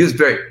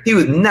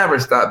 He never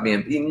stopped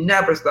being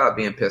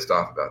pissed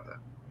off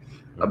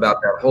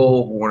about that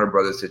whole Warner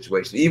Brothers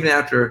situation. Even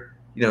after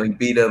he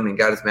beat him and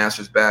got his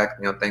masters back,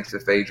 thanks to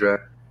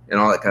Phaedra and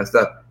all that kind of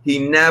stuff.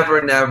 He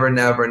never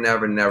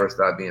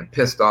stopped being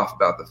pissed off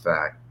about the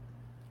fact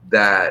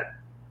that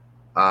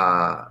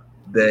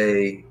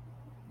they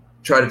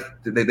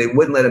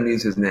wouldn't let him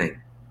use his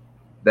name.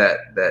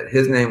 That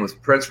his name was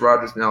Prince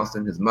Rogers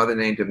Nelson. His mother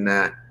named him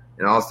that,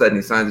 and all of a sudden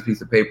he signs a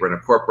piece of paper and a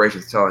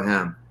corporation's telling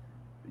him,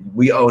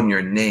 "We own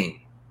your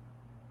name."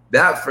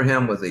 That for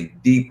him was a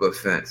deep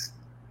offense.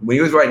 When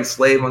he was writing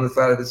 "slave" on the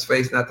side of his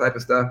face and that type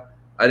of stuff,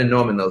 I didn't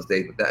know him in those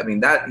days, but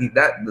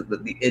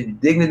the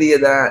indignity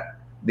of that,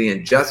 the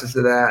injustice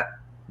of that,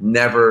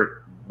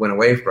 never went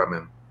away from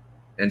him.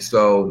 And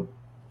so,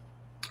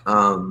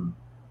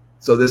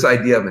 so this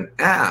idea of an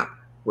app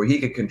where he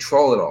could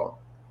control it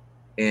all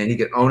and he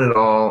could own it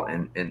all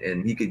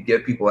and he could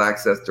give people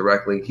access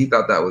directly, he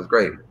thought that was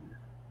great.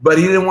 But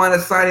he didn't want to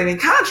sign any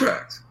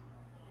contracts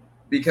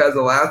because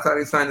the last time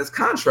he signed this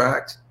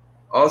contract,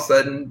 all of a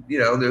sudden,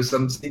 there's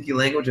some sneaky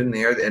language in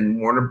there, and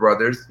Warner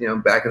Brothers,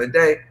 back in the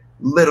day,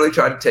 literally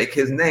tried to take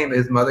his name that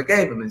his mother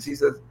gave him. And he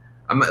says,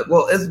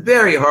 well, it's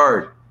very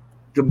hard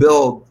to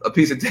build a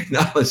piece of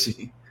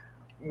technology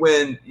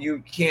when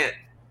you can't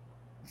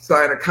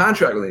sign a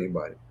contract with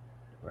anybody.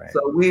 Right. So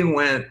we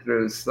went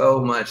through so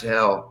much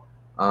hell.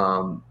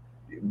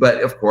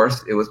 But of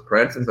course, it was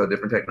Prince, and so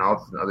different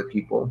technologists and other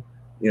people,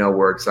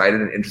 were excited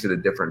and interested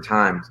at different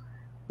times.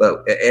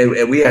 But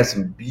and we had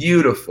some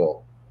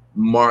beautiful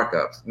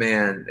markups.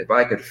 Man, if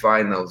I could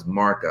find those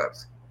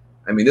markups,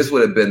 I mean, this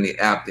would have been the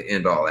app to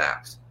end all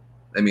apps.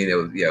 I mean, it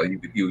was,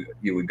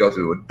 you would go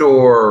through a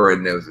door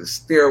and there was a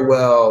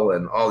stairwell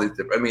and all these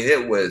different, I mean,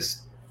 it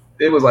was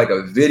like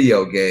a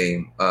video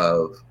game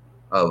of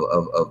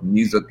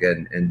music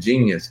and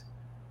genius.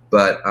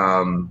 But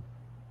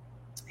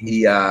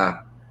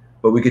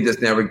but we could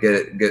just never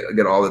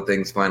get all the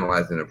things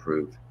finalized and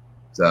approved.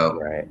 So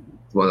right.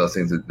 It's one of those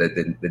things that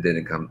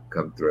didn't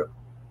come through.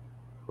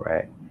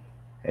 Right.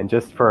 And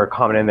just for a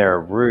comment in there,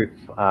 Ruth,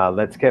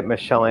 let's get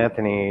Michelle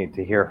Anthony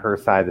to hear her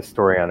side of the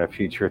story on a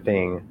future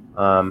thing.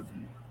 Now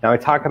I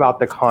talk about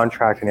the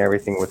contract and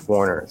everything with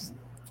Warner's.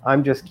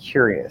 I'm just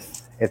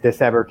curious if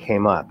this ever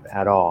came up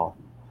at all.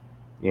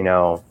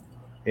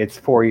 It's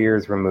 4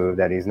 years removed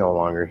that he's no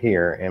longer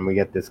here, and we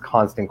get this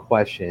constant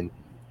question.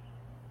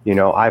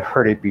 I've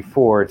heard it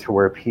before to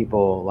where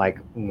people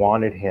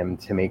wanted him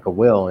to make a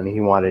will and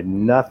he wanted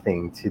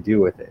nothing to do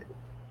with it.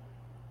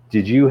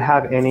 Did you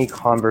have any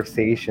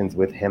conversations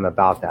with him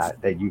about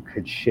that you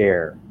could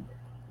share?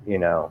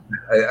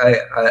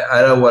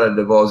 I don't want to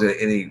divulge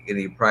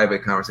any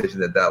private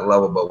conversations at that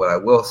level, but what I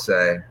will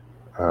say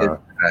is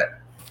that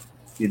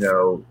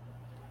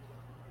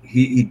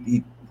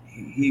he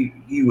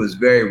was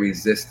very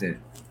resistant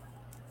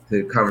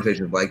to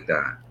conversations like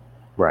that.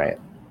 Right.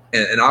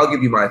 And I'll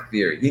give you my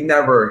theory. He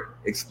never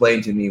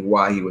explained to me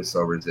why he was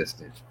so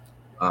resistant,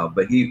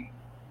 but he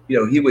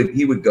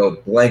would go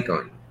blank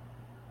on you.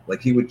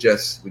 Like he would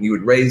just, when you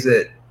would raise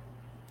it,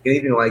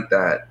 anything like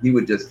that, he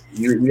had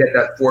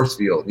that force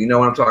field. You know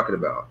what I'm talking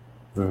about?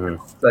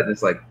 Mm-hmm. So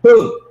it's like,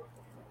 boom,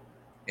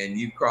 and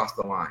you crossed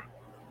the line.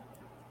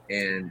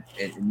 And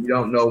you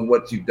don't know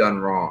what you've done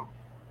wrong.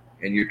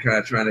 And you're kind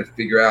of trying to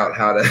figure out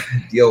how to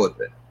deal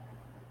with it.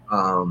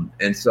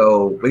 And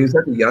so, but he was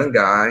such a young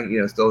guy,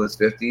 still in his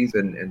 50s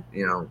and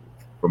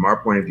from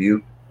our point of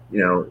view,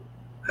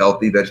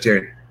 healthy,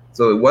 vegetarian.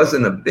 So it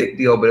wasn't a big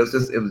deal, but it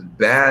was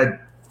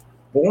bad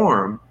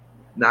form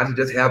not to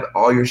just have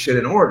all your shit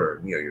in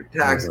order, your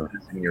taxes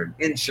and your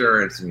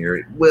insurance and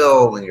your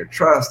will and your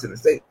trust and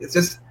estate. It's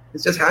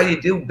just how you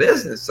do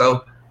business.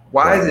 So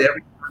why is it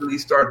every time you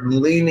start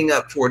leaning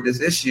up toward this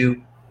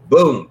issue,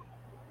 boom,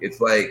 it's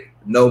like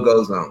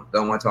no-go zone.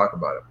 Don't want to talk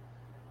about it.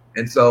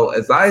 And so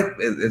as I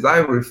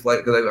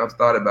reflect, because I've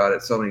thought about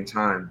it so many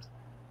times,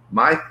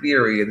 my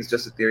theory, and it's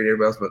just a theory,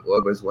 everybody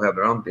else will have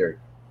their own theory,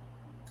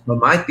 but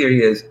my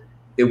theory is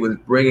it was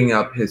bringing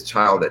up his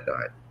child that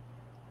died.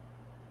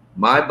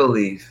 My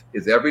belief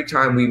is every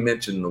time we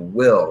mention the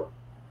will,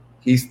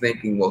 he's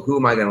thinking, well, who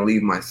am I going to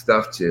leave my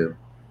stuff to?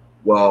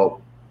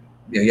 Well,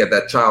 he had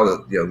that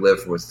child that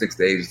lived for 6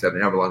 to 8 or 7,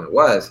 however long it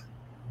was,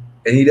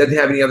 and he doesn't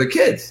have any other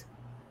kids.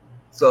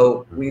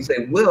 So when you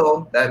say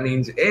will, that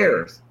means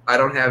heirs. I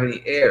don't have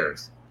any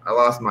heirs. I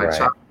lost my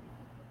child.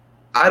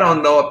 I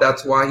don't know if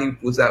that's why he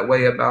was that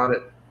way about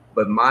it,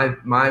 but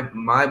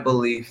my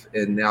belief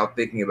in now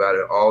thinking about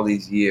it all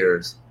these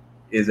years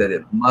is that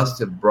it must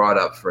have brought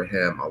up for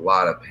him a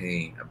lot of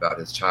pain about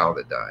his child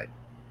that died.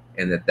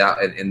 And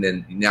and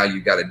then now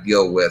you got to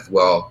deal with,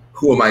 well,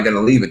 who am I going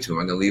to leave it to? Am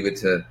I going to leave it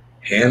to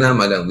Hannah?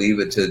 Am I going to leave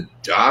it to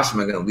Josh?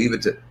 Am I going to leave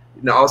it to,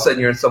 all of a sudden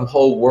you're in some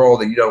whole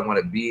world that you don't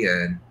want to be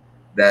in,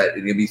 that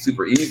it'd be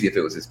super easy if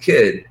it was his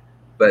kid.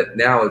 But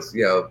now it's,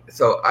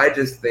 so I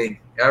just think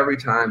every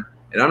time,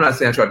 and I'm not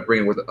saying I try to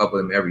bring it up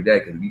with him every day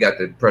because you got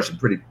the impression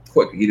pretty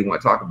quick he didn't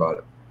want to talk about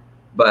it.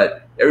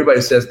 But everybody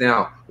says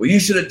now, well, you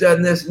should have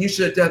done this, and you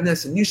should have done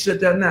this, and you should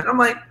have done that. I'm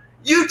like,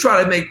 you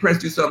try to make Prince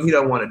do something he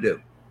don't want to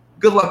do.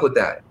 Good luck with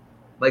that.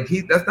 Like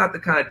that's not the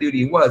kind of dude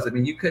he was. I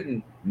mean, you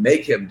couldn't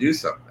make him do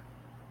something.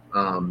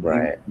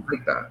 Right.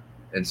 Like that.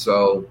 And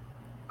so,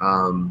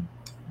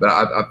 but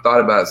I've thought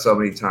about it so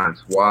many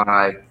times.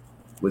 Why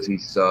was he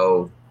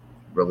so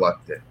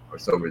reluctant or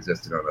so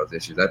resistant on those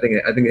issues? I think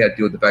it had to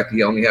do with the fact that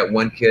he only had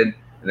one kid,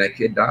 and that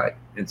kid died.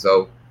 And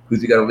so,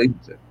 who's he got to leave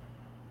it to?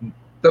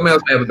 Somebody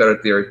else may have a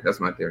better theory. That's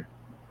my theory.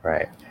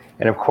 Right.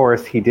 And of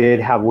course, he did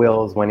have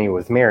wills when he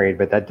was married,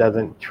 but that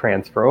doesn't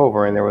transfer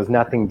over. And there was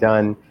nothing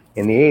done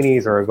in the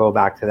 80s or go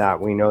back to that.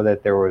 We know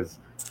that there was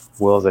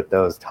wills at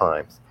those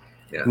times.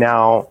 Yeah.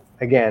 Now,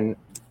 again,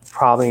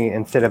 probably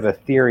instead of a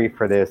theory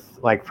for this,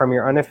 like from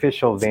your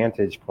unofficial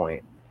vantage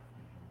point,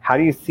 how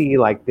do you see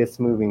like this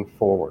moving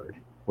forward?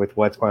 with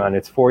what's going on.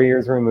 It's 4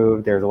 years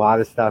removed. There's a lot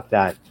of stuff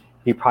that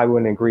he probably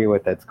wouldn't agree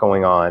with that's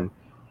going on.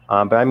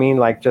 But I mean,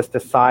 like, just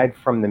aside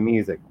from the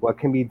music, what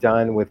can be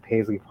done with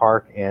Paisley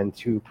Park and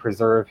to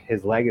preserve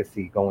his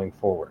legacy going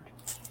forward?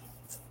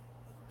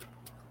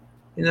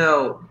 You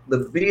know, the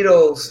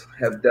Beatles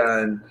have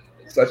done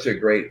such a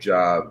great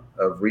job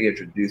of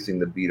reintroducing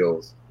the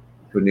Beatles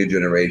to a new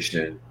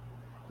generation.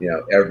 You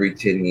know, every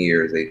 10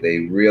 years, they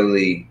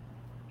really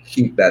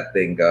keep that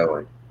thing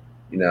going,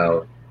 you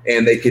know,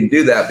 and they can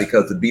do that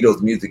because the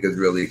Beatles music is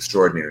really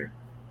extraordinary.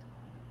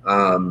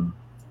 You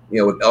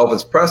know, with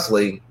Elvis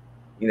Presley,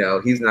 you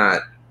know, he's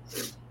not,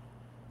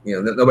 you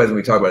know, nobody's going to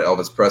be talking about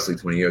Elvis Presley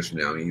 20 years from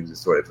now. I mean, he was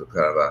just sort of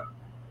kind of a,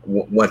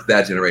 once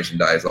that generation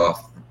dies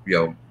off, you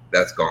know,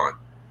 that's gone.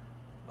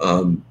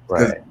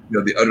 Right. You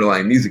know, the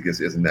underlying music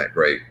isn't that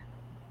great.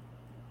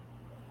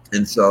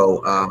 And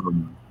so,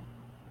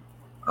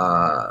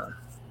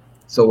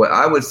 so what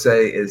I would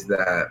say is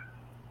that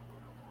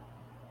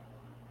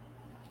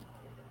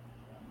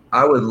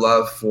I would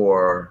love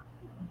for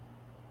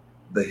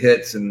the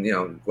hits and, you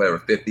know, whatever,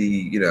 50,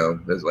 you know,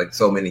 there's like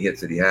so many hits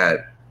that he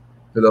had,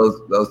 for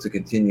those to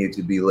continue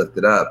to be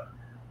lifted up.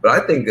 But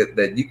I think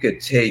that you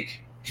could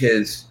take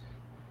his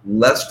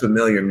less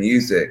familiar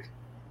music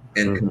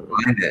and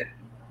combine it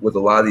with a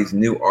lot of these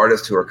new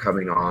artists who are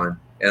coming on.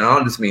 And I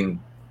don't just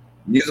mean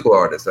musical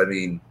artists. I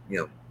mean, you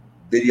know,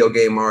 video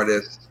game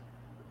artists,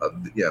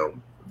 you know,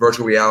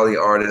 virtual reality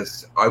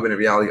artists, augmented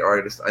reality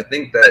artists. I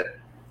think that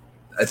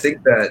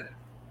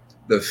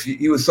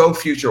he was so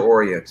future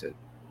oriented.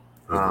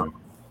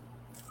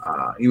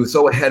 He was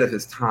so ahead of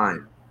his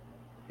time.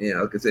 You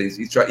know, like I said,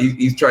 he's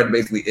tried to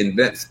basically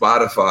invent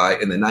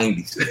Spotify in the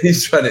 90s.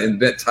 He's trying to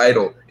invent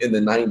Tidal in the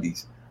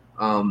 90s.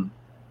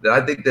 That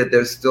I think that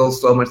there's still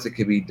so much that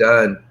can be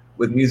done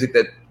with music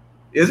that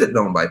isn't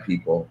known by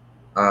people.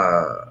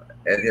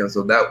 And, you know,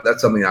 so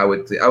that's something I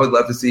would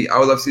love to see. I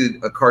would love to see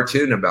a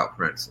cartoon about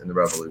Prince and the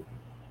Revolution.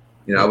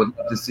 You know, I would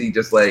love to see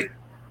just like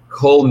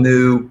whole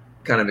new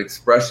kind of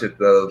expression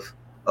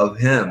of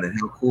him and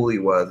how cool he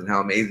was and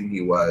how amazing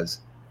he was.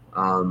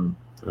 You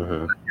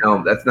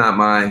know, that's not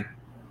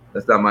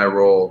my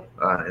role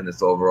in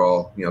this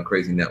overall, you know,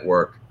 crazy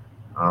network.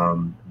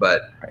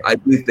 But I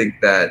do think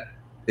that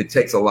it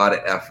takes a lot of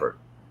effort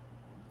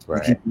to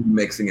keep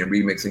remixing and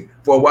remixing.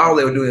 For a while,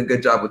 they were doing a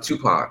good job with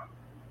Tupac.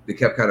 They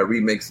kept kind of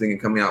remixing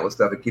and coming out with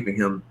stuff and keeping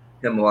him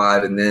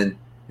alive. And then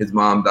his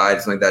mom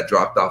died, something like that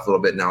dropped off a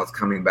little bit. Now it's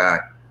coming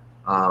back.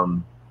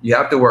 You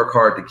have to work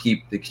hard to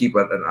keep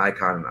an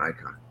icon an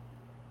icon.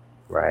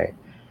 Right.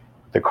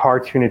 The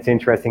cartoon, it's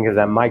interesting because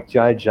that Mike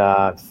Judge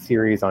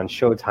series on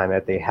Showtime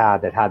that they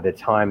had the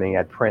time, and he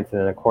had Prince,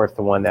 and then of course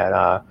the one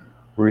that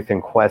Ruth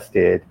and Quest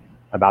did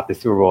about the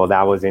Super Bowl,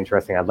 that was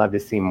interesting. I'd love to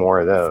see more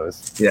of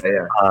those. Yeah.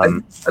 I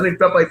think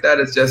stuff like that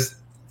is just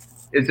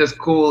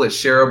cool. It's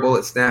shareable.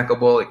 It's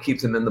snackable. It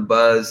keeps them in the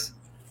buzz.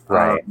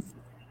 Right.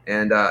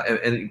 And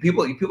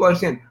people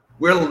understand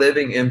we're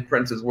living in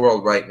Prince's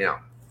world right now.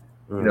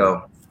 You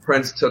know,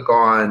 Prince took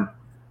on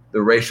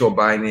the racial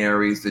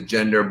binaries, the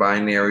gender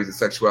binaries, the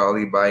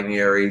sexuality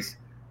binaries,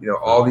 you know,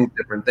 all these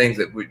different things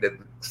that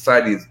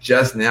society is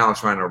just now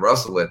trying to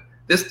wrestle with.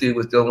 This dude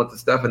was dealing with the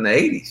stuff in the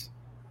 80s.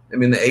 I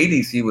mean, in the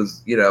 80s, he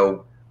was, you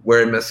know,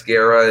 wearing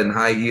mascara and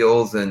high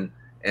heels and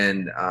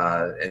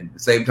at the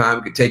same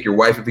time could take your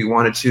wife if he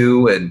wanted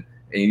to, and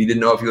you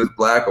didn't know if he was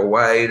black or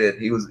white,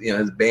 and he was, you know,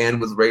 his band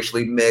was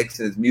racially mixed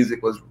and his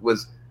music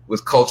was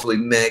culturally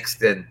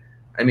mixed. And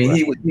I mean,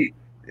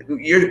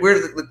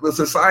 the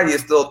society is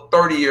still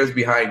 30 years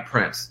behind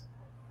Prince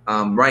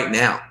right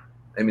now.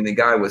 I mean, the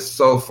guy was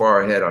so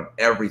far ahead on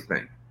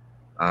everything.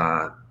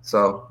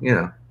 So, you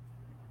know.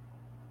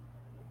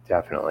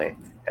 Definitely.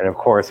 And of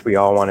course, we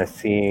all want to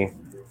see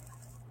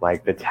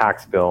like the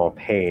tax bill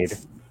paid.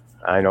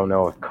 I don't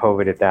know if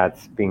COVID, if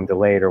that's being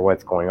delayed or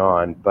what's going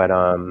on, but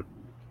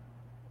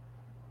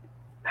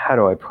how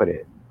do I put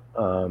it?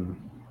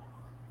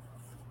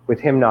 With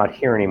him not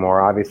here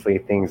anymore, obviously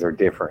things are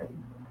different.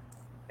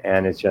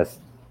 And it's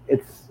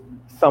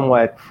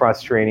somewhat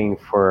frustrating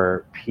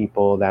for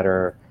people that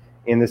are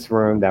in this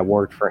room that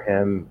worked for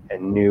him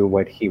and knew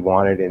what he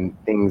wanted, and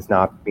things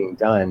not being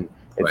done.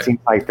 It seems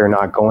like they're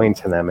not going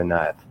to them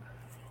enough.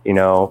 You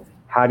know,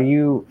 how do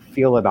you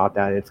feel about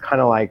that? It's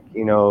kind of like,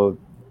 you know,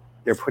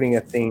 they're putting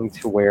a thing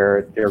to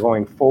where they're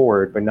going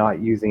forward, but not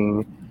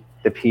using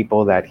the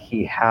people that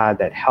he had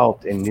that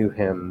helped and knew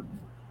him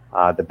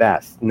the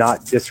best,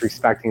 not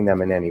disrespecting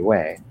them in any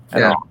way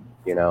at all,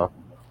 you know?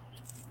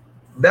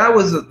 That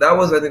was,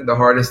 I think, the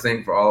hardest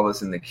thing for all of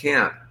us in the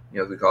camp, you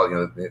know, as we call it, you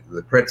know,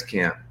 the Prince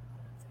camp.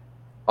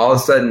 All of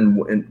a sudden,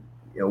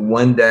 you know,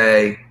 one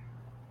day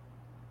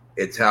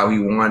it's how he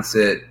wants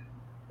it.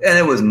 And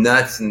it was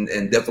nuts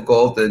and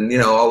difficult and, you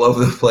know, all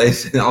over the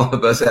place. And all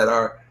of us had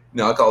our, you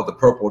know, I call it the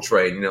purple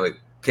train. You know, it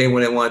came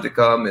when it wanted to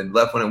come and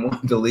left when it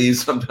wanted to leave.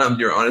 Sometimes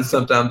you're on it,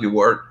 sometimes you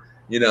weren't.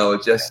 You know,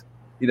 it just,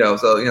 you know,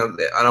 so, you know,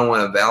 I don't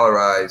want to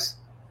valorize,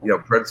 you know,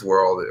 Prince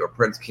world or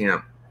Prince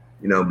camp,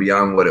 you know,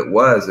 beyond what it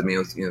was. I mean, it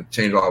was, you know,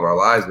 changed all of our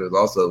lives, but it was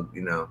also,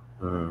 you know,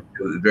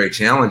 it was very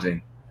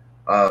challenging.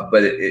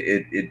 but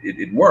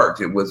it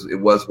worked. It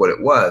was what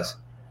it was.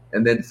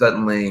 And then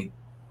suddenly,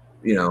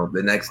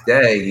 the next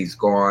day he's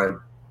gone.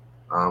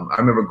 I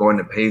remember going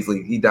to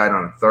Paisley. He died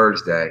on a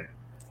Thursday.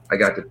 I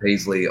got to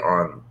Paisley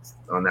on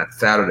that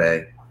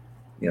Saturday.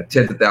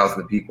 Tens of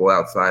thousands of people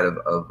outside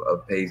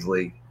of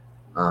Paisley.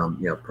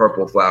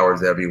 Purple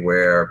flowers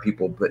everywhere.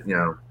 People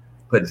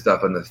putting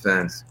stuff on the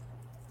fence.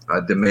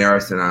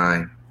 Damaris and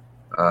I,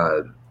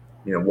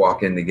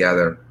 walk in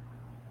together.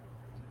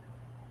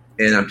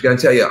 And I'm going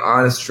to tell you an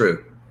honest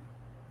truth.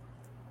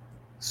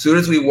 As soon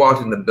as we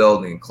walked in the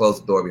building and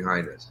closed the door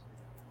behind us,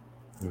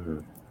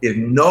 if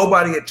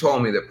nobody had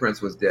told me that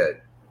Prince was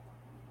dead,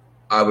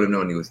 I would have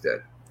known he was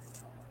dead.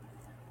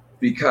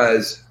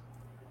 Because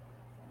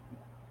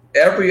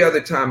every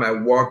other time I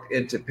walked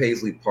into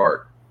Paisley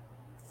Park,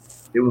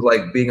 it was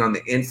like being on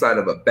the inside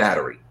of a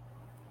battery.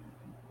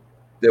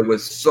 There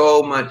was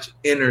so much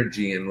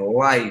energy and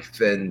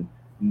life and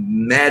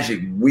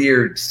magic,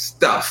 weird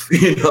stuff,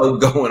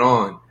 going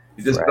on.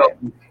 You just felt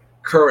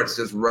currents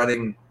just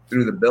running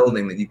through the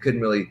building that you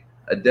couldn't really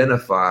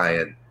identify.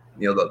 And,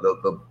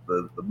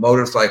 the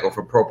motorcycle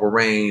for Purple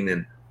Rain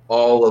and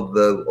all of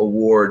the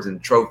awards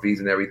and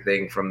trophies and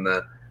everything from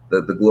the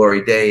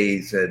glory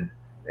days and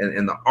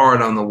the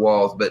art on the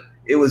walls. But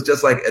it was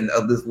just like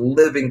this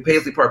living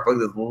Paisley Park, like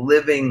this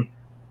living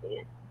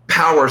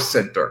power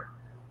center.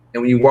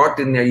 And when you walked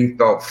in there, you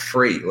felt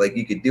free. Like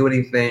you could do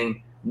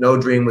anything. No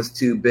dream was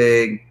too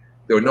big.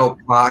 There were no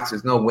clocks.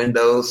 There's no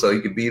windows. So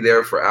you could be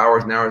there for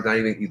hours and hours.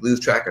 You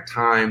lose track of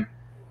time.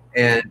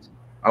 And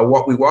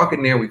we walk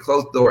in there, we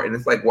close the door, and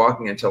it's like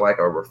walking into like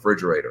a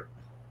refrigerator.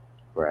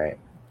 Right.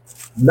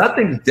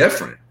 Nothing's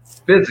different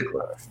physically.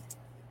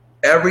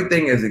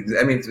 Everything is,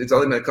 it's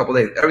only been a couple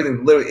of days.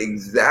 Everything's literally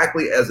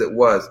exactly as it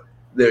was.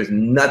 There's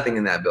nothing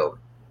in that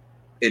building.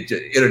 It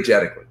just,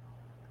 energetically.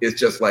 It's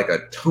just like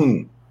a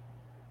tomb.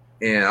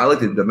 And I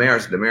looked at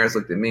Damaris. Damaris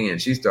looked at me,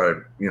 and she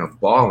started,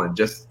 bawling.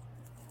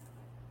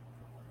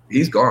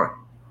 He's gone.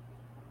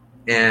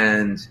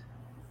 And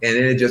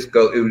then it just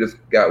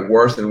got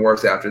worse and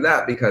worse after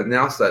that, because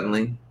now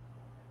suddenly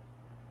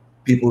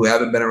people who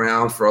haven't been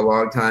around for a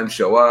long time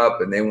show up,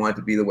 and they want it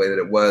to be the way that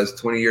it was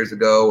 20 years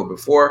ago or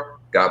before.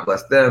 God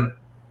bless them.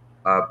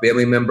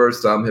 Family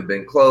members, some have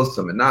been close,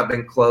 some have not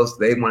been close.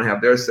 They want to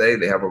have their say.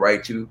 They have a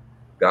right to.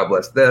 God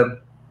bless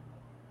them.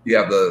 You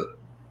have the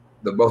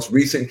most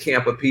recent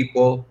camp of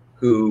people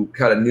who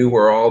kind of knew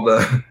where all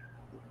the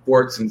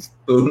forks and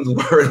spoons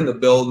were in the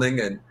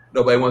building, and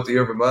nobody wants to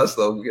hear from us.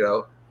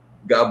 So,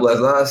 God bless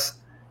us.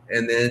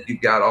 And then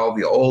you've got all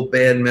the old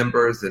band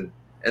members, and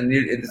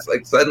it's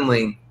like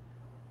suddenly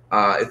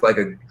it's like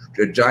a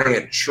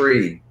giant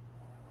tree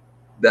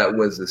that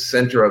was the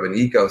center of an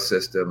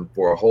ecosystem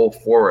for a whole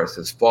forest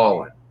has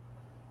fallen.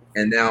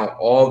 And now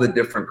all the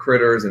different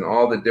critters and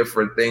all the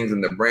different things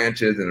in the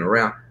branches and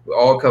around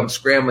all come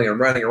scrambling and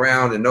running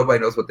around, and nobody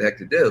knows what the heck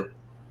to do.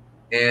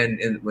 And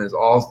when it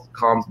all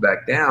calms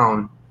back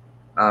down,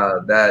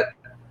 that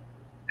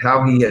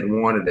how he had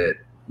wanted it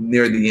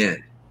near the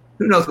end.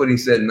 Who knows what he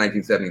said in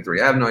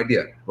 1973? I have no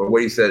idea. Or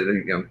what he said,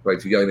 I'm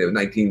quite too young, in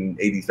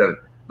 1987.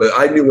 But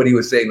I knew what he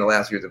was saying the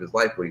last years of his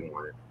life, what he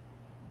wanted.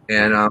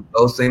 And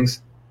those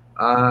things,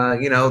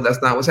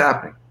 that's not what's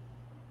happening.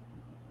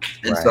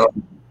 And so,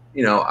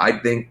 I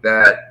think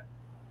that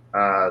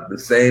the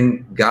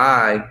same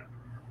guy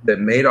that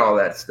made all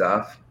that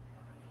stuff,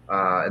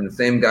 and the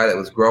same guy that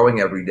was growing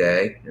every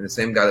day, and the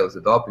same guy that was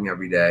developing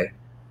every day,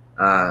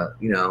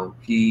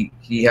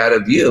 he had a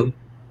view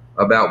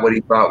about what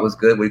he thought was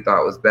good, what he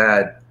thought was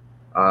bad.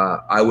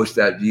 I wish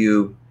that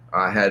view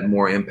had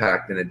more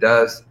impact than it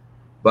does,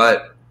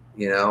 but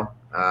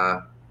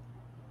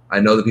I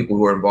know the people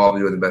who are involved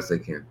are doing the best they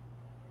can.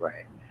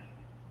 Right.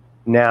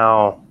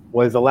 Now,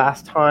 was the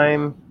last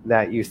time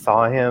that you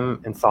saw him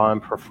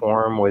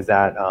perform was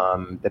at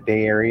the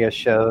Bay Area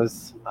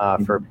shows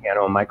for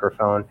piano and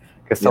microphone?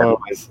 Because someone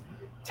was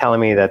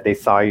telling me that they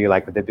saw you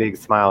like with a big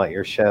smile at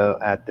your show,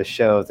 at the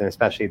shows, and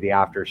especially the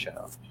after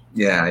show.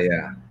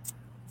 Yeah.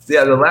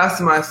 The last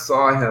time I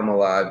saw him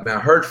alive, I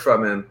heard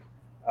from him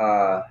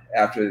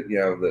after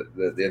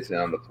the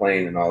incident on the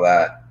plane and all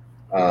that.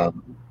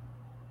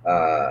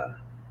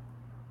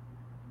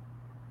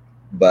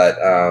 But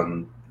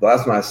the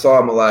last time I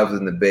saw him alive was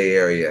in the Bay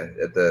Area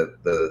at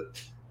the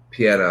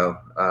piano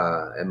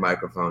and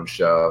microphone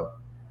show,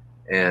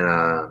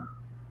 and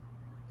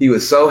he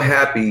was so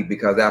happy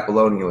because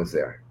Apollonia was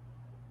there,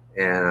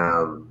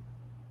 and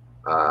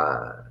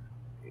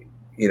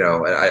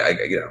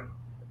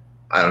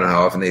I don't know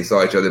how often they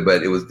saw each other,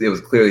 but it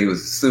was clear he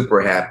was super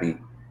happy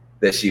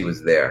that she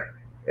was there,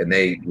 and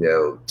they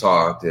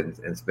talked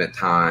and spent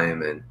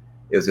time, and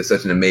it was just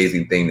such an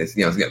amazing thing.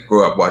 That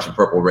grew up watching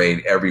Purple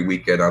Rain every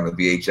weekend on the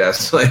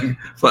VHS, like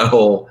my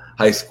whole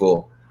high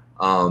school,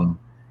 and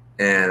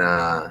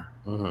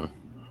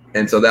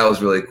so that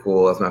was really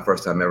cool. That's my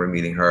first time ever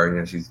meeting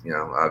her. She's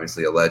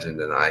obviously a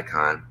legend and an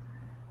icon,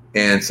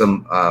 and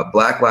some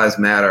Black Lives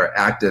Matter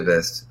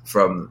activists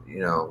from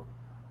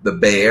the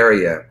Bay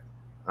Area.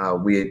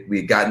 We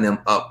had gotten them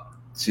up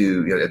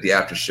to at the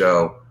after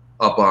show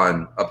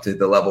up to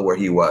the level where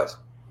he was.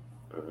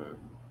 Mhm.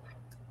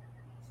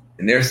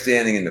 And they're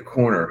standing in the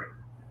corner,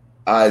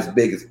 eyes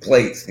big as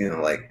plates,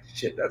 like,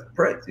 shit, that's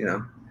Prince,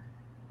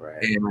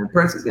 Right. And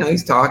Prince is,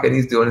 he's talking,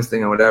 he's doing his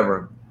thing or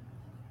whatever.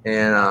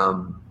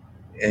 And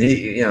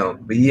he,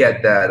 but he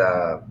had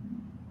that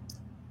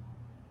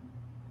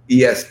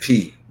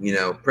ESP,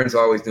 Prince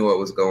always knew what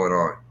was going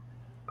on.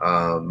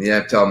 He didn't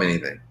have to tell him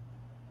anything.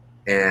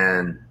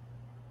 And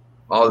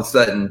all of a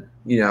sudden,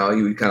 he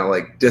would kind of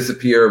like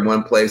disappear in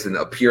one place and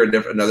appear in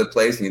another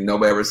place, and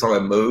nobody ever saw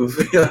him move.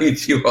 He'd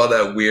do all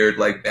that weird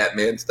like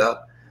Batman stuff.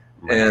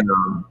 Right. And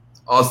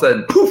all of a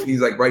sudden, poof,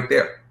 he's like right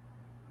there.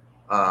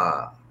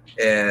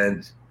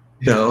 And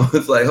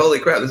it's like, holy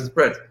crap, this is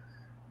Prince.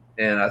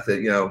 And I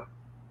said,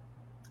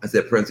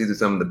 Prince, these are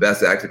some of the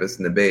best activists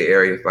in the Bay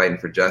Area fighting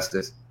for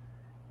justice.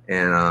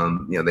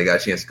 And they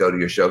got a chance to go to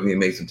your show. He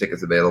made some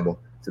tickets available,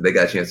 so they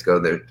got a chance to go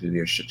there to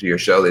your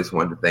show. They just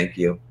wanted to thank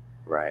you.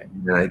 Right.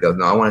 And he goes,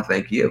 no, I want to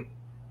thank you.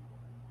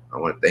 I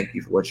want to thank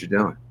you for what you're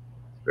doing.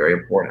 It's very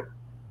important.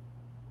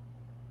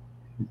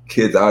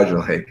 Kids' eyes are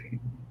like,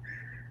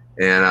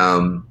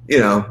 and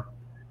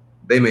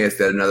they may have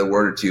said another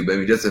word or two,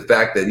 but just the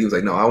fact that he was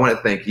like, no, I want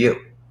to thank you.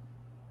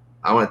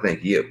 I want to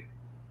thank you.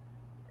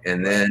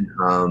 And then,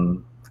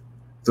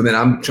 so then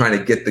I'm trying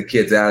to get the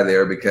kids out of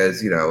there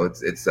because,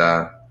 it's 2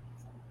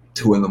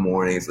 a.m.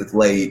 It's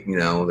late,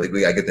 like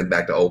we got to get them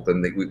back to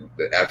Oakland.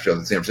 The after show's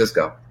in San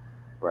Francisco.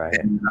 Right.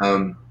 And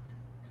I'm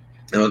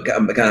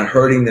kind of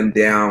herding them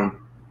down,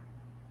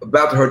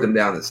 about to herd them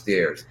down the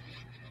stairs.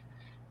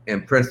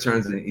 And Prince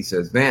turns and he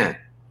says, Van.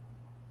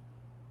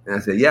 And I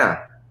said,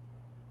 yeah.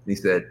 And he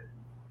said,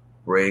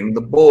 bring the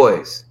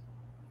boys.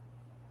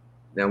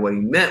 Now, what he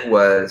meant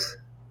was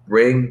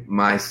bring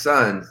my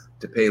sons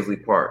to Paisley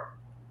Park.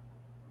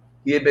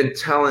 He had been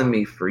telling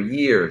me for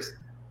years,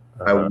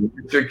 I want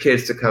your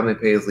kids to come to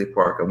Paisley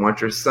Park. I want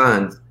your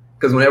sons.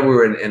 Because whenever we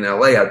were in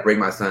LA, I'd bring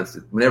my sons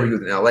whenever he was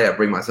in LA, I'd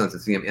bring my sons to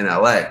see him in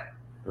LA.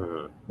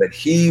 Mm-hmm. But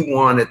he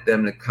wanted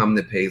them to come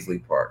to Paisley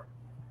Park.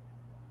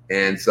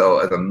 And so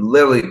as I'm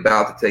literally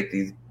about to take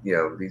these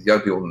young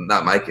people,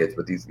 not my kids,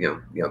 but these,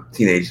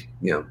 teenage,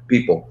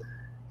 people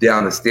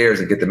down the stairs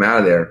and get them out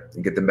of there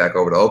and get them back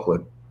over to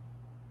Oakland,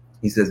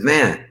 he says,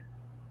 Van.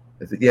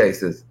 I said, yeah. He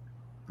says,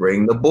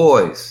 bring the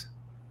boys.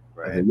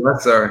 Right. I said,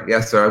 yes, sir.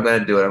 Yes, sir. I'm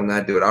going to do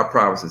it. I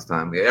promise this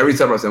time. Every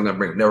time I say I'm going to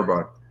bring them, never brought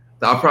them.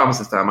 I promise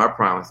this time. I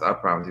promise.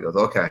 He goes,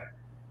 okay.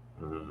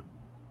 Mm-hmm.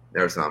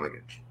 Never saw him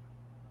again.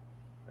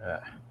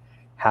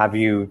 Have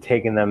you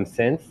taken them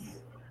since?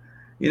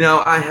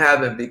 I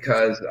haven't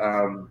because,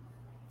 I've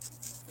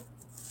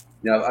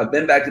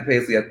been back to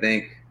Paisley, I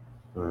think,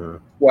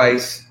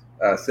 twice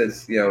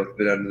since, it's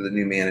been under the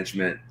new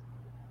management.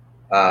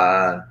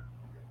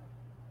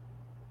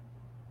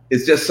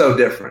 It's just so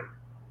different.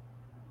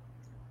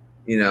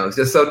 It's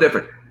just so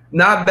different.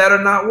 Not better,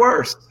 not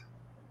worse.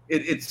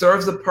 It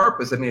serves a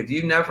purpose. I mean, if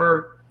you've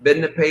never been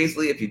to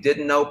Paisley, if you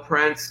didn't know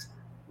Prince,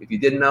 if you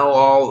didn't know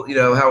all,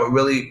 how it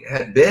really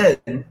had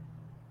been,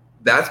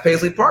 that's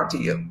Paisley Park to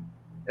you.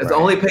 It's the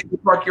only Paisley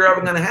Park you're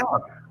ever going to have.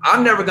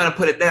 I'm never going to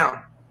put it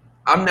down.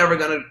 I'm never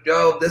going to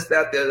go this,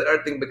 that, the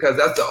other thing, because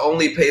that's the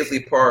only Paisley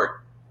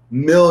Park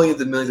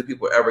millions and millions of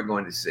people are ever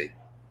going to see.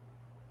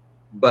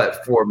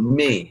 But for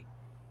me,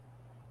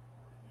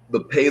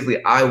 the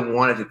Paisley I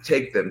wanted to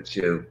take them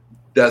to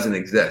doesn't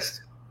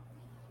exist.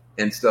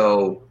 And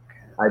so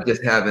I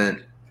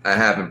haven't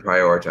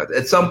prioritized.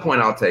 At some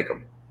point I'll take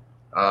them.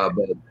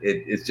 But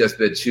it's just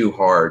been too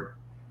hard.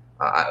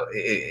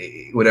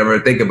 Whenever I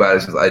think about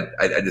it,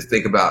 I just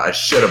think about I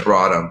should have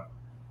brought him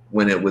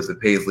when it was the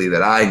Paisley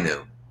that I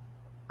knew.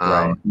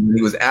 Right.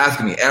 He was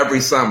asking me every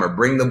summer,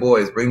 bring the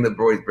boys,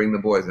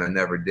 and I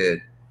never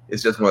did.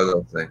 It's just one of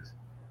those things.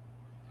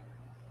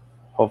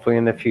 Hopefully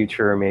in the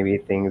future, maybe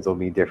things will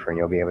be different.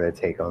 You'll be able to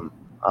take them.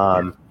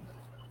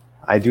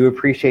 I do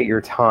appreciate your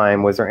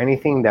time. Was there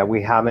anything that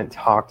we haven't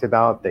talked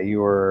about that you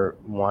were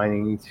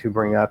wanting to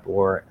bring up,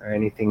 or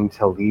anything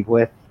to leave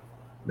with?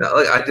 No,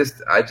 I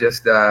just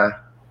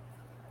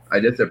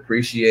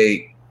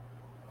appreciate,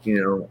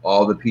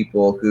 all the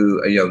people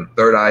who,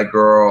 Third Eye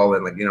Girl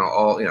and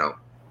all,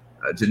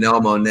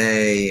 Janelle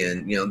Monáe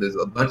and, there's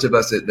a bunch of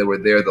us that were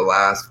there the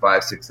last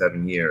 5, 6,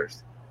 7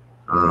 years.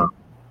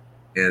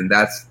 And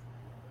that's,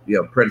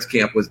 Prince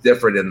Camp was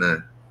different in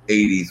the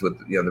 80s with,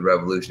 the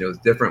revolution. It was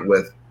different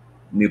with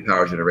New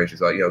Power Generation.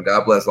 So,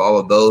 God bless all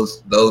of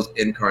those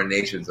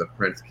incarnations of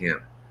Prince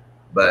Camp.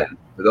 But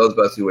for those of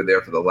us who were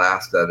there for the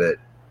last of it,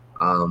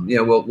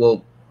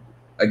 we'll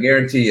I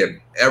guarantee you,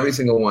 every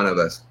single one of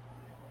us,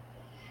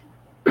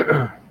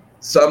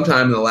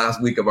 sometime in the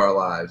last week of our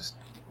lives,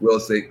 we'll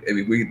say,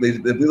 if we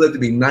live to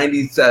be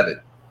 97,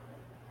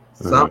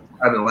 sometime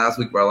in the last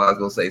week of our lives,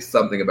 we'll say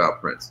something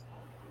about Prince.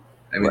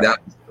 I mean,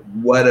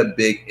 what a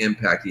big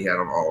impact he had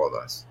on all of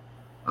us.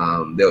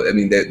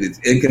 It's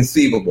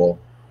inconceivable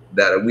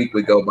that a week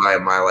would go by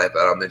in my life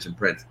that I'll mention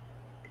Prince,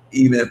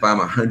 even if I'm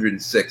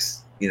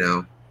 106, I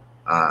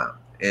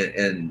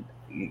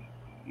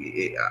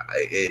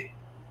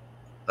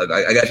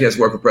got a chance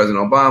to work for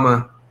President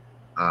Obama,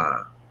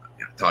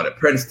 taught at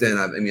Princeton.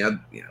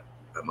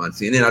 I'm on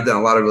CNN. I've done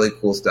a lot of really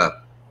cool stuff.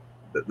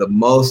 The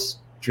most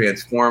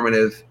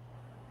transformative,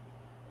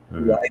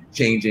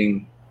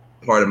 life-changing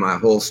part of my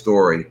whole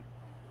story,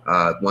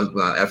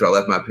 after I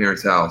left my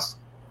parents' house,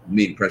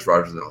 meeting Prince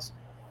Rogers Nelson.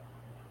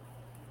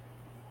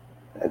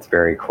 That's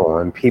very cool.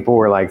 And people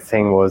were like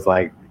saying was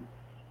like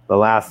the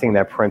last thing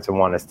that Prince would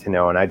want us to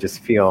know. And I just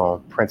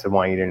feel Prince would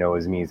want you to know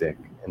his music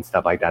and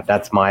stuff like that.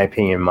 That's my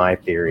opinion, my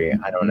theory.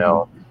 I don't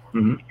know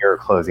your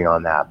closing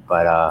on that,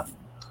 but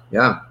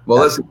yeah. Well,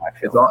 listen,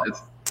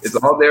 it's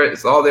all there.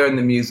 It's all there in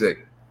the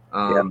music,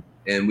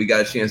 and we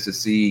got a chance to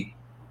see,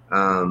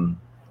 the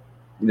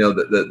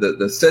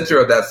center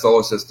of that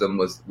solar system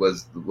was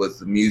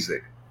the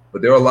music,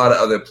 but there were a lot of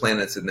other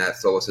planets in that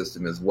solar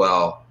system as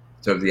well,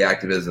 in terms of the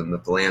activism, the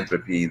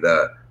philanthropy,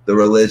 the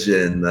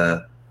religion,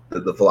 the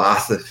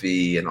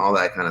philosophy, and all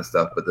that kind of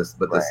stuff. But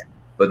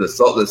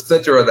the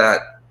center of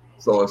that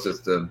solar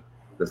system,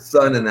 the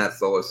sun in that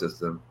solar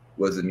system,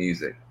 was the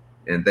music,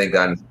 and thank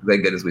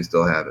goodness we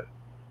still have it.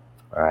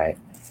 All right.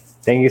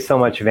 Thank you so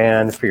much,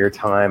 Van, for your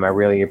time. I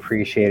really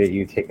appreciated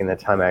you taking the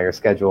time out of your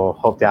schedule.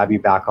 Hope to have you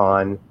back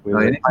on. We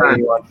were having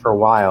you on for a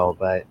while,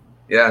 but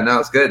yeah, no,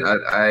 it's good.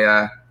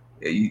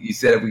 You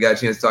said if we got a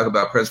chance to talk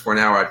about Prince for an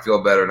hour, I'd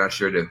feel better, and I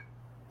sure do.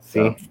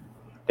 See,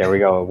 there we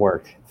go. It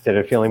worked. Instead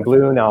of feeling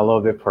blue, now a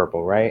little bit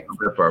purple, right?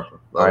 A bit purple.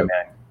 All right,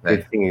 man.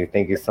 Good seeing you.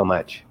 Thank you so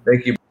much.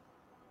 Thank you.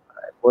 All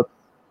right, whoops,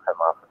 I'm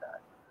off of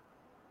that.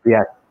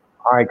 Yes.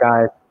 All right,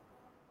 guys.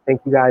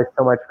 Thank you guys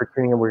so much for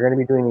tuning in. We're going to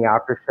be doing the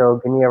after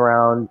show. Give me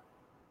around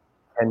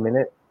 10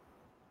 minutes,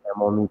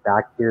 and we'll meet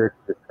back here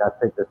to discuss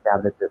it, just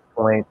have at this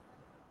point,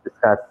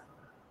 discuss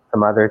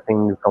some other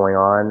things going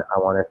on. I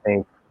want to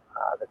thank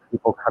the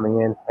people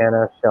coming in,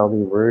 Hannah,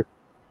 Shelby, Ruth,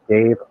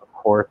 Dave, of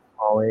course,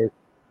 always.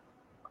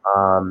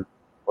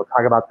 We'll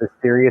talk about the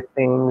serious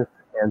things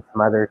and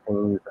some other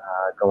things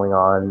going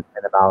on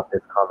and about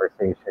this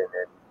conversation.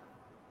 And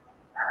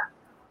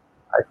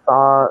I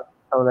saw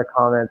some of the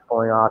comments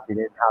going off. You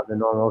didn't have the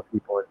normal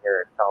people in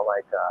here. It felt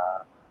like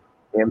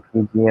the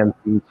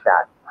MPGMC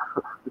chat.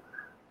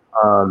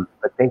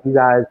 But thank you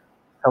guys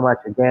so much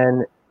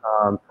again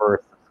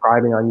for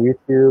subscribing on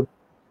YouTube,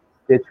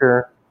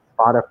 Stitcher,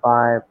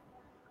 Spotify,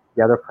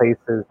 the other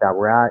places that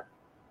we're at.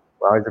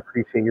 We always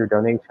appreciate your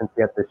donations to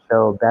get the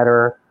show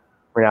better.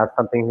 We're going to have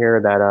something here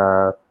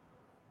that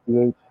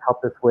DH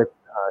helped us with,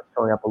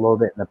 showing up a little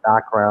bit in the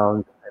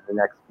background in the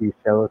next few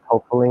shows,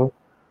 hopefully.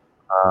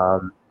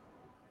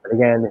 But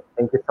again,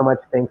 thank you so much.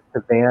 Thanks to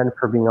Van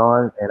for being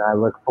on, and I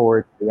look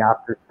forward to the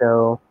after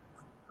show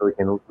so we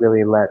can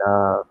really let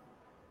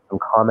some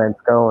comments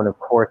go. And of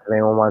course, if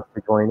anyone wants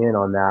to join in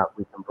on that,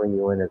 we can bring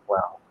you in as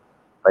well.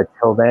 But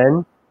till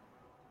then,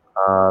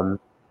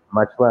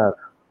 much love.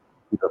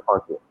 Keep it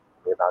funky.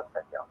 Be about to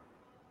check out.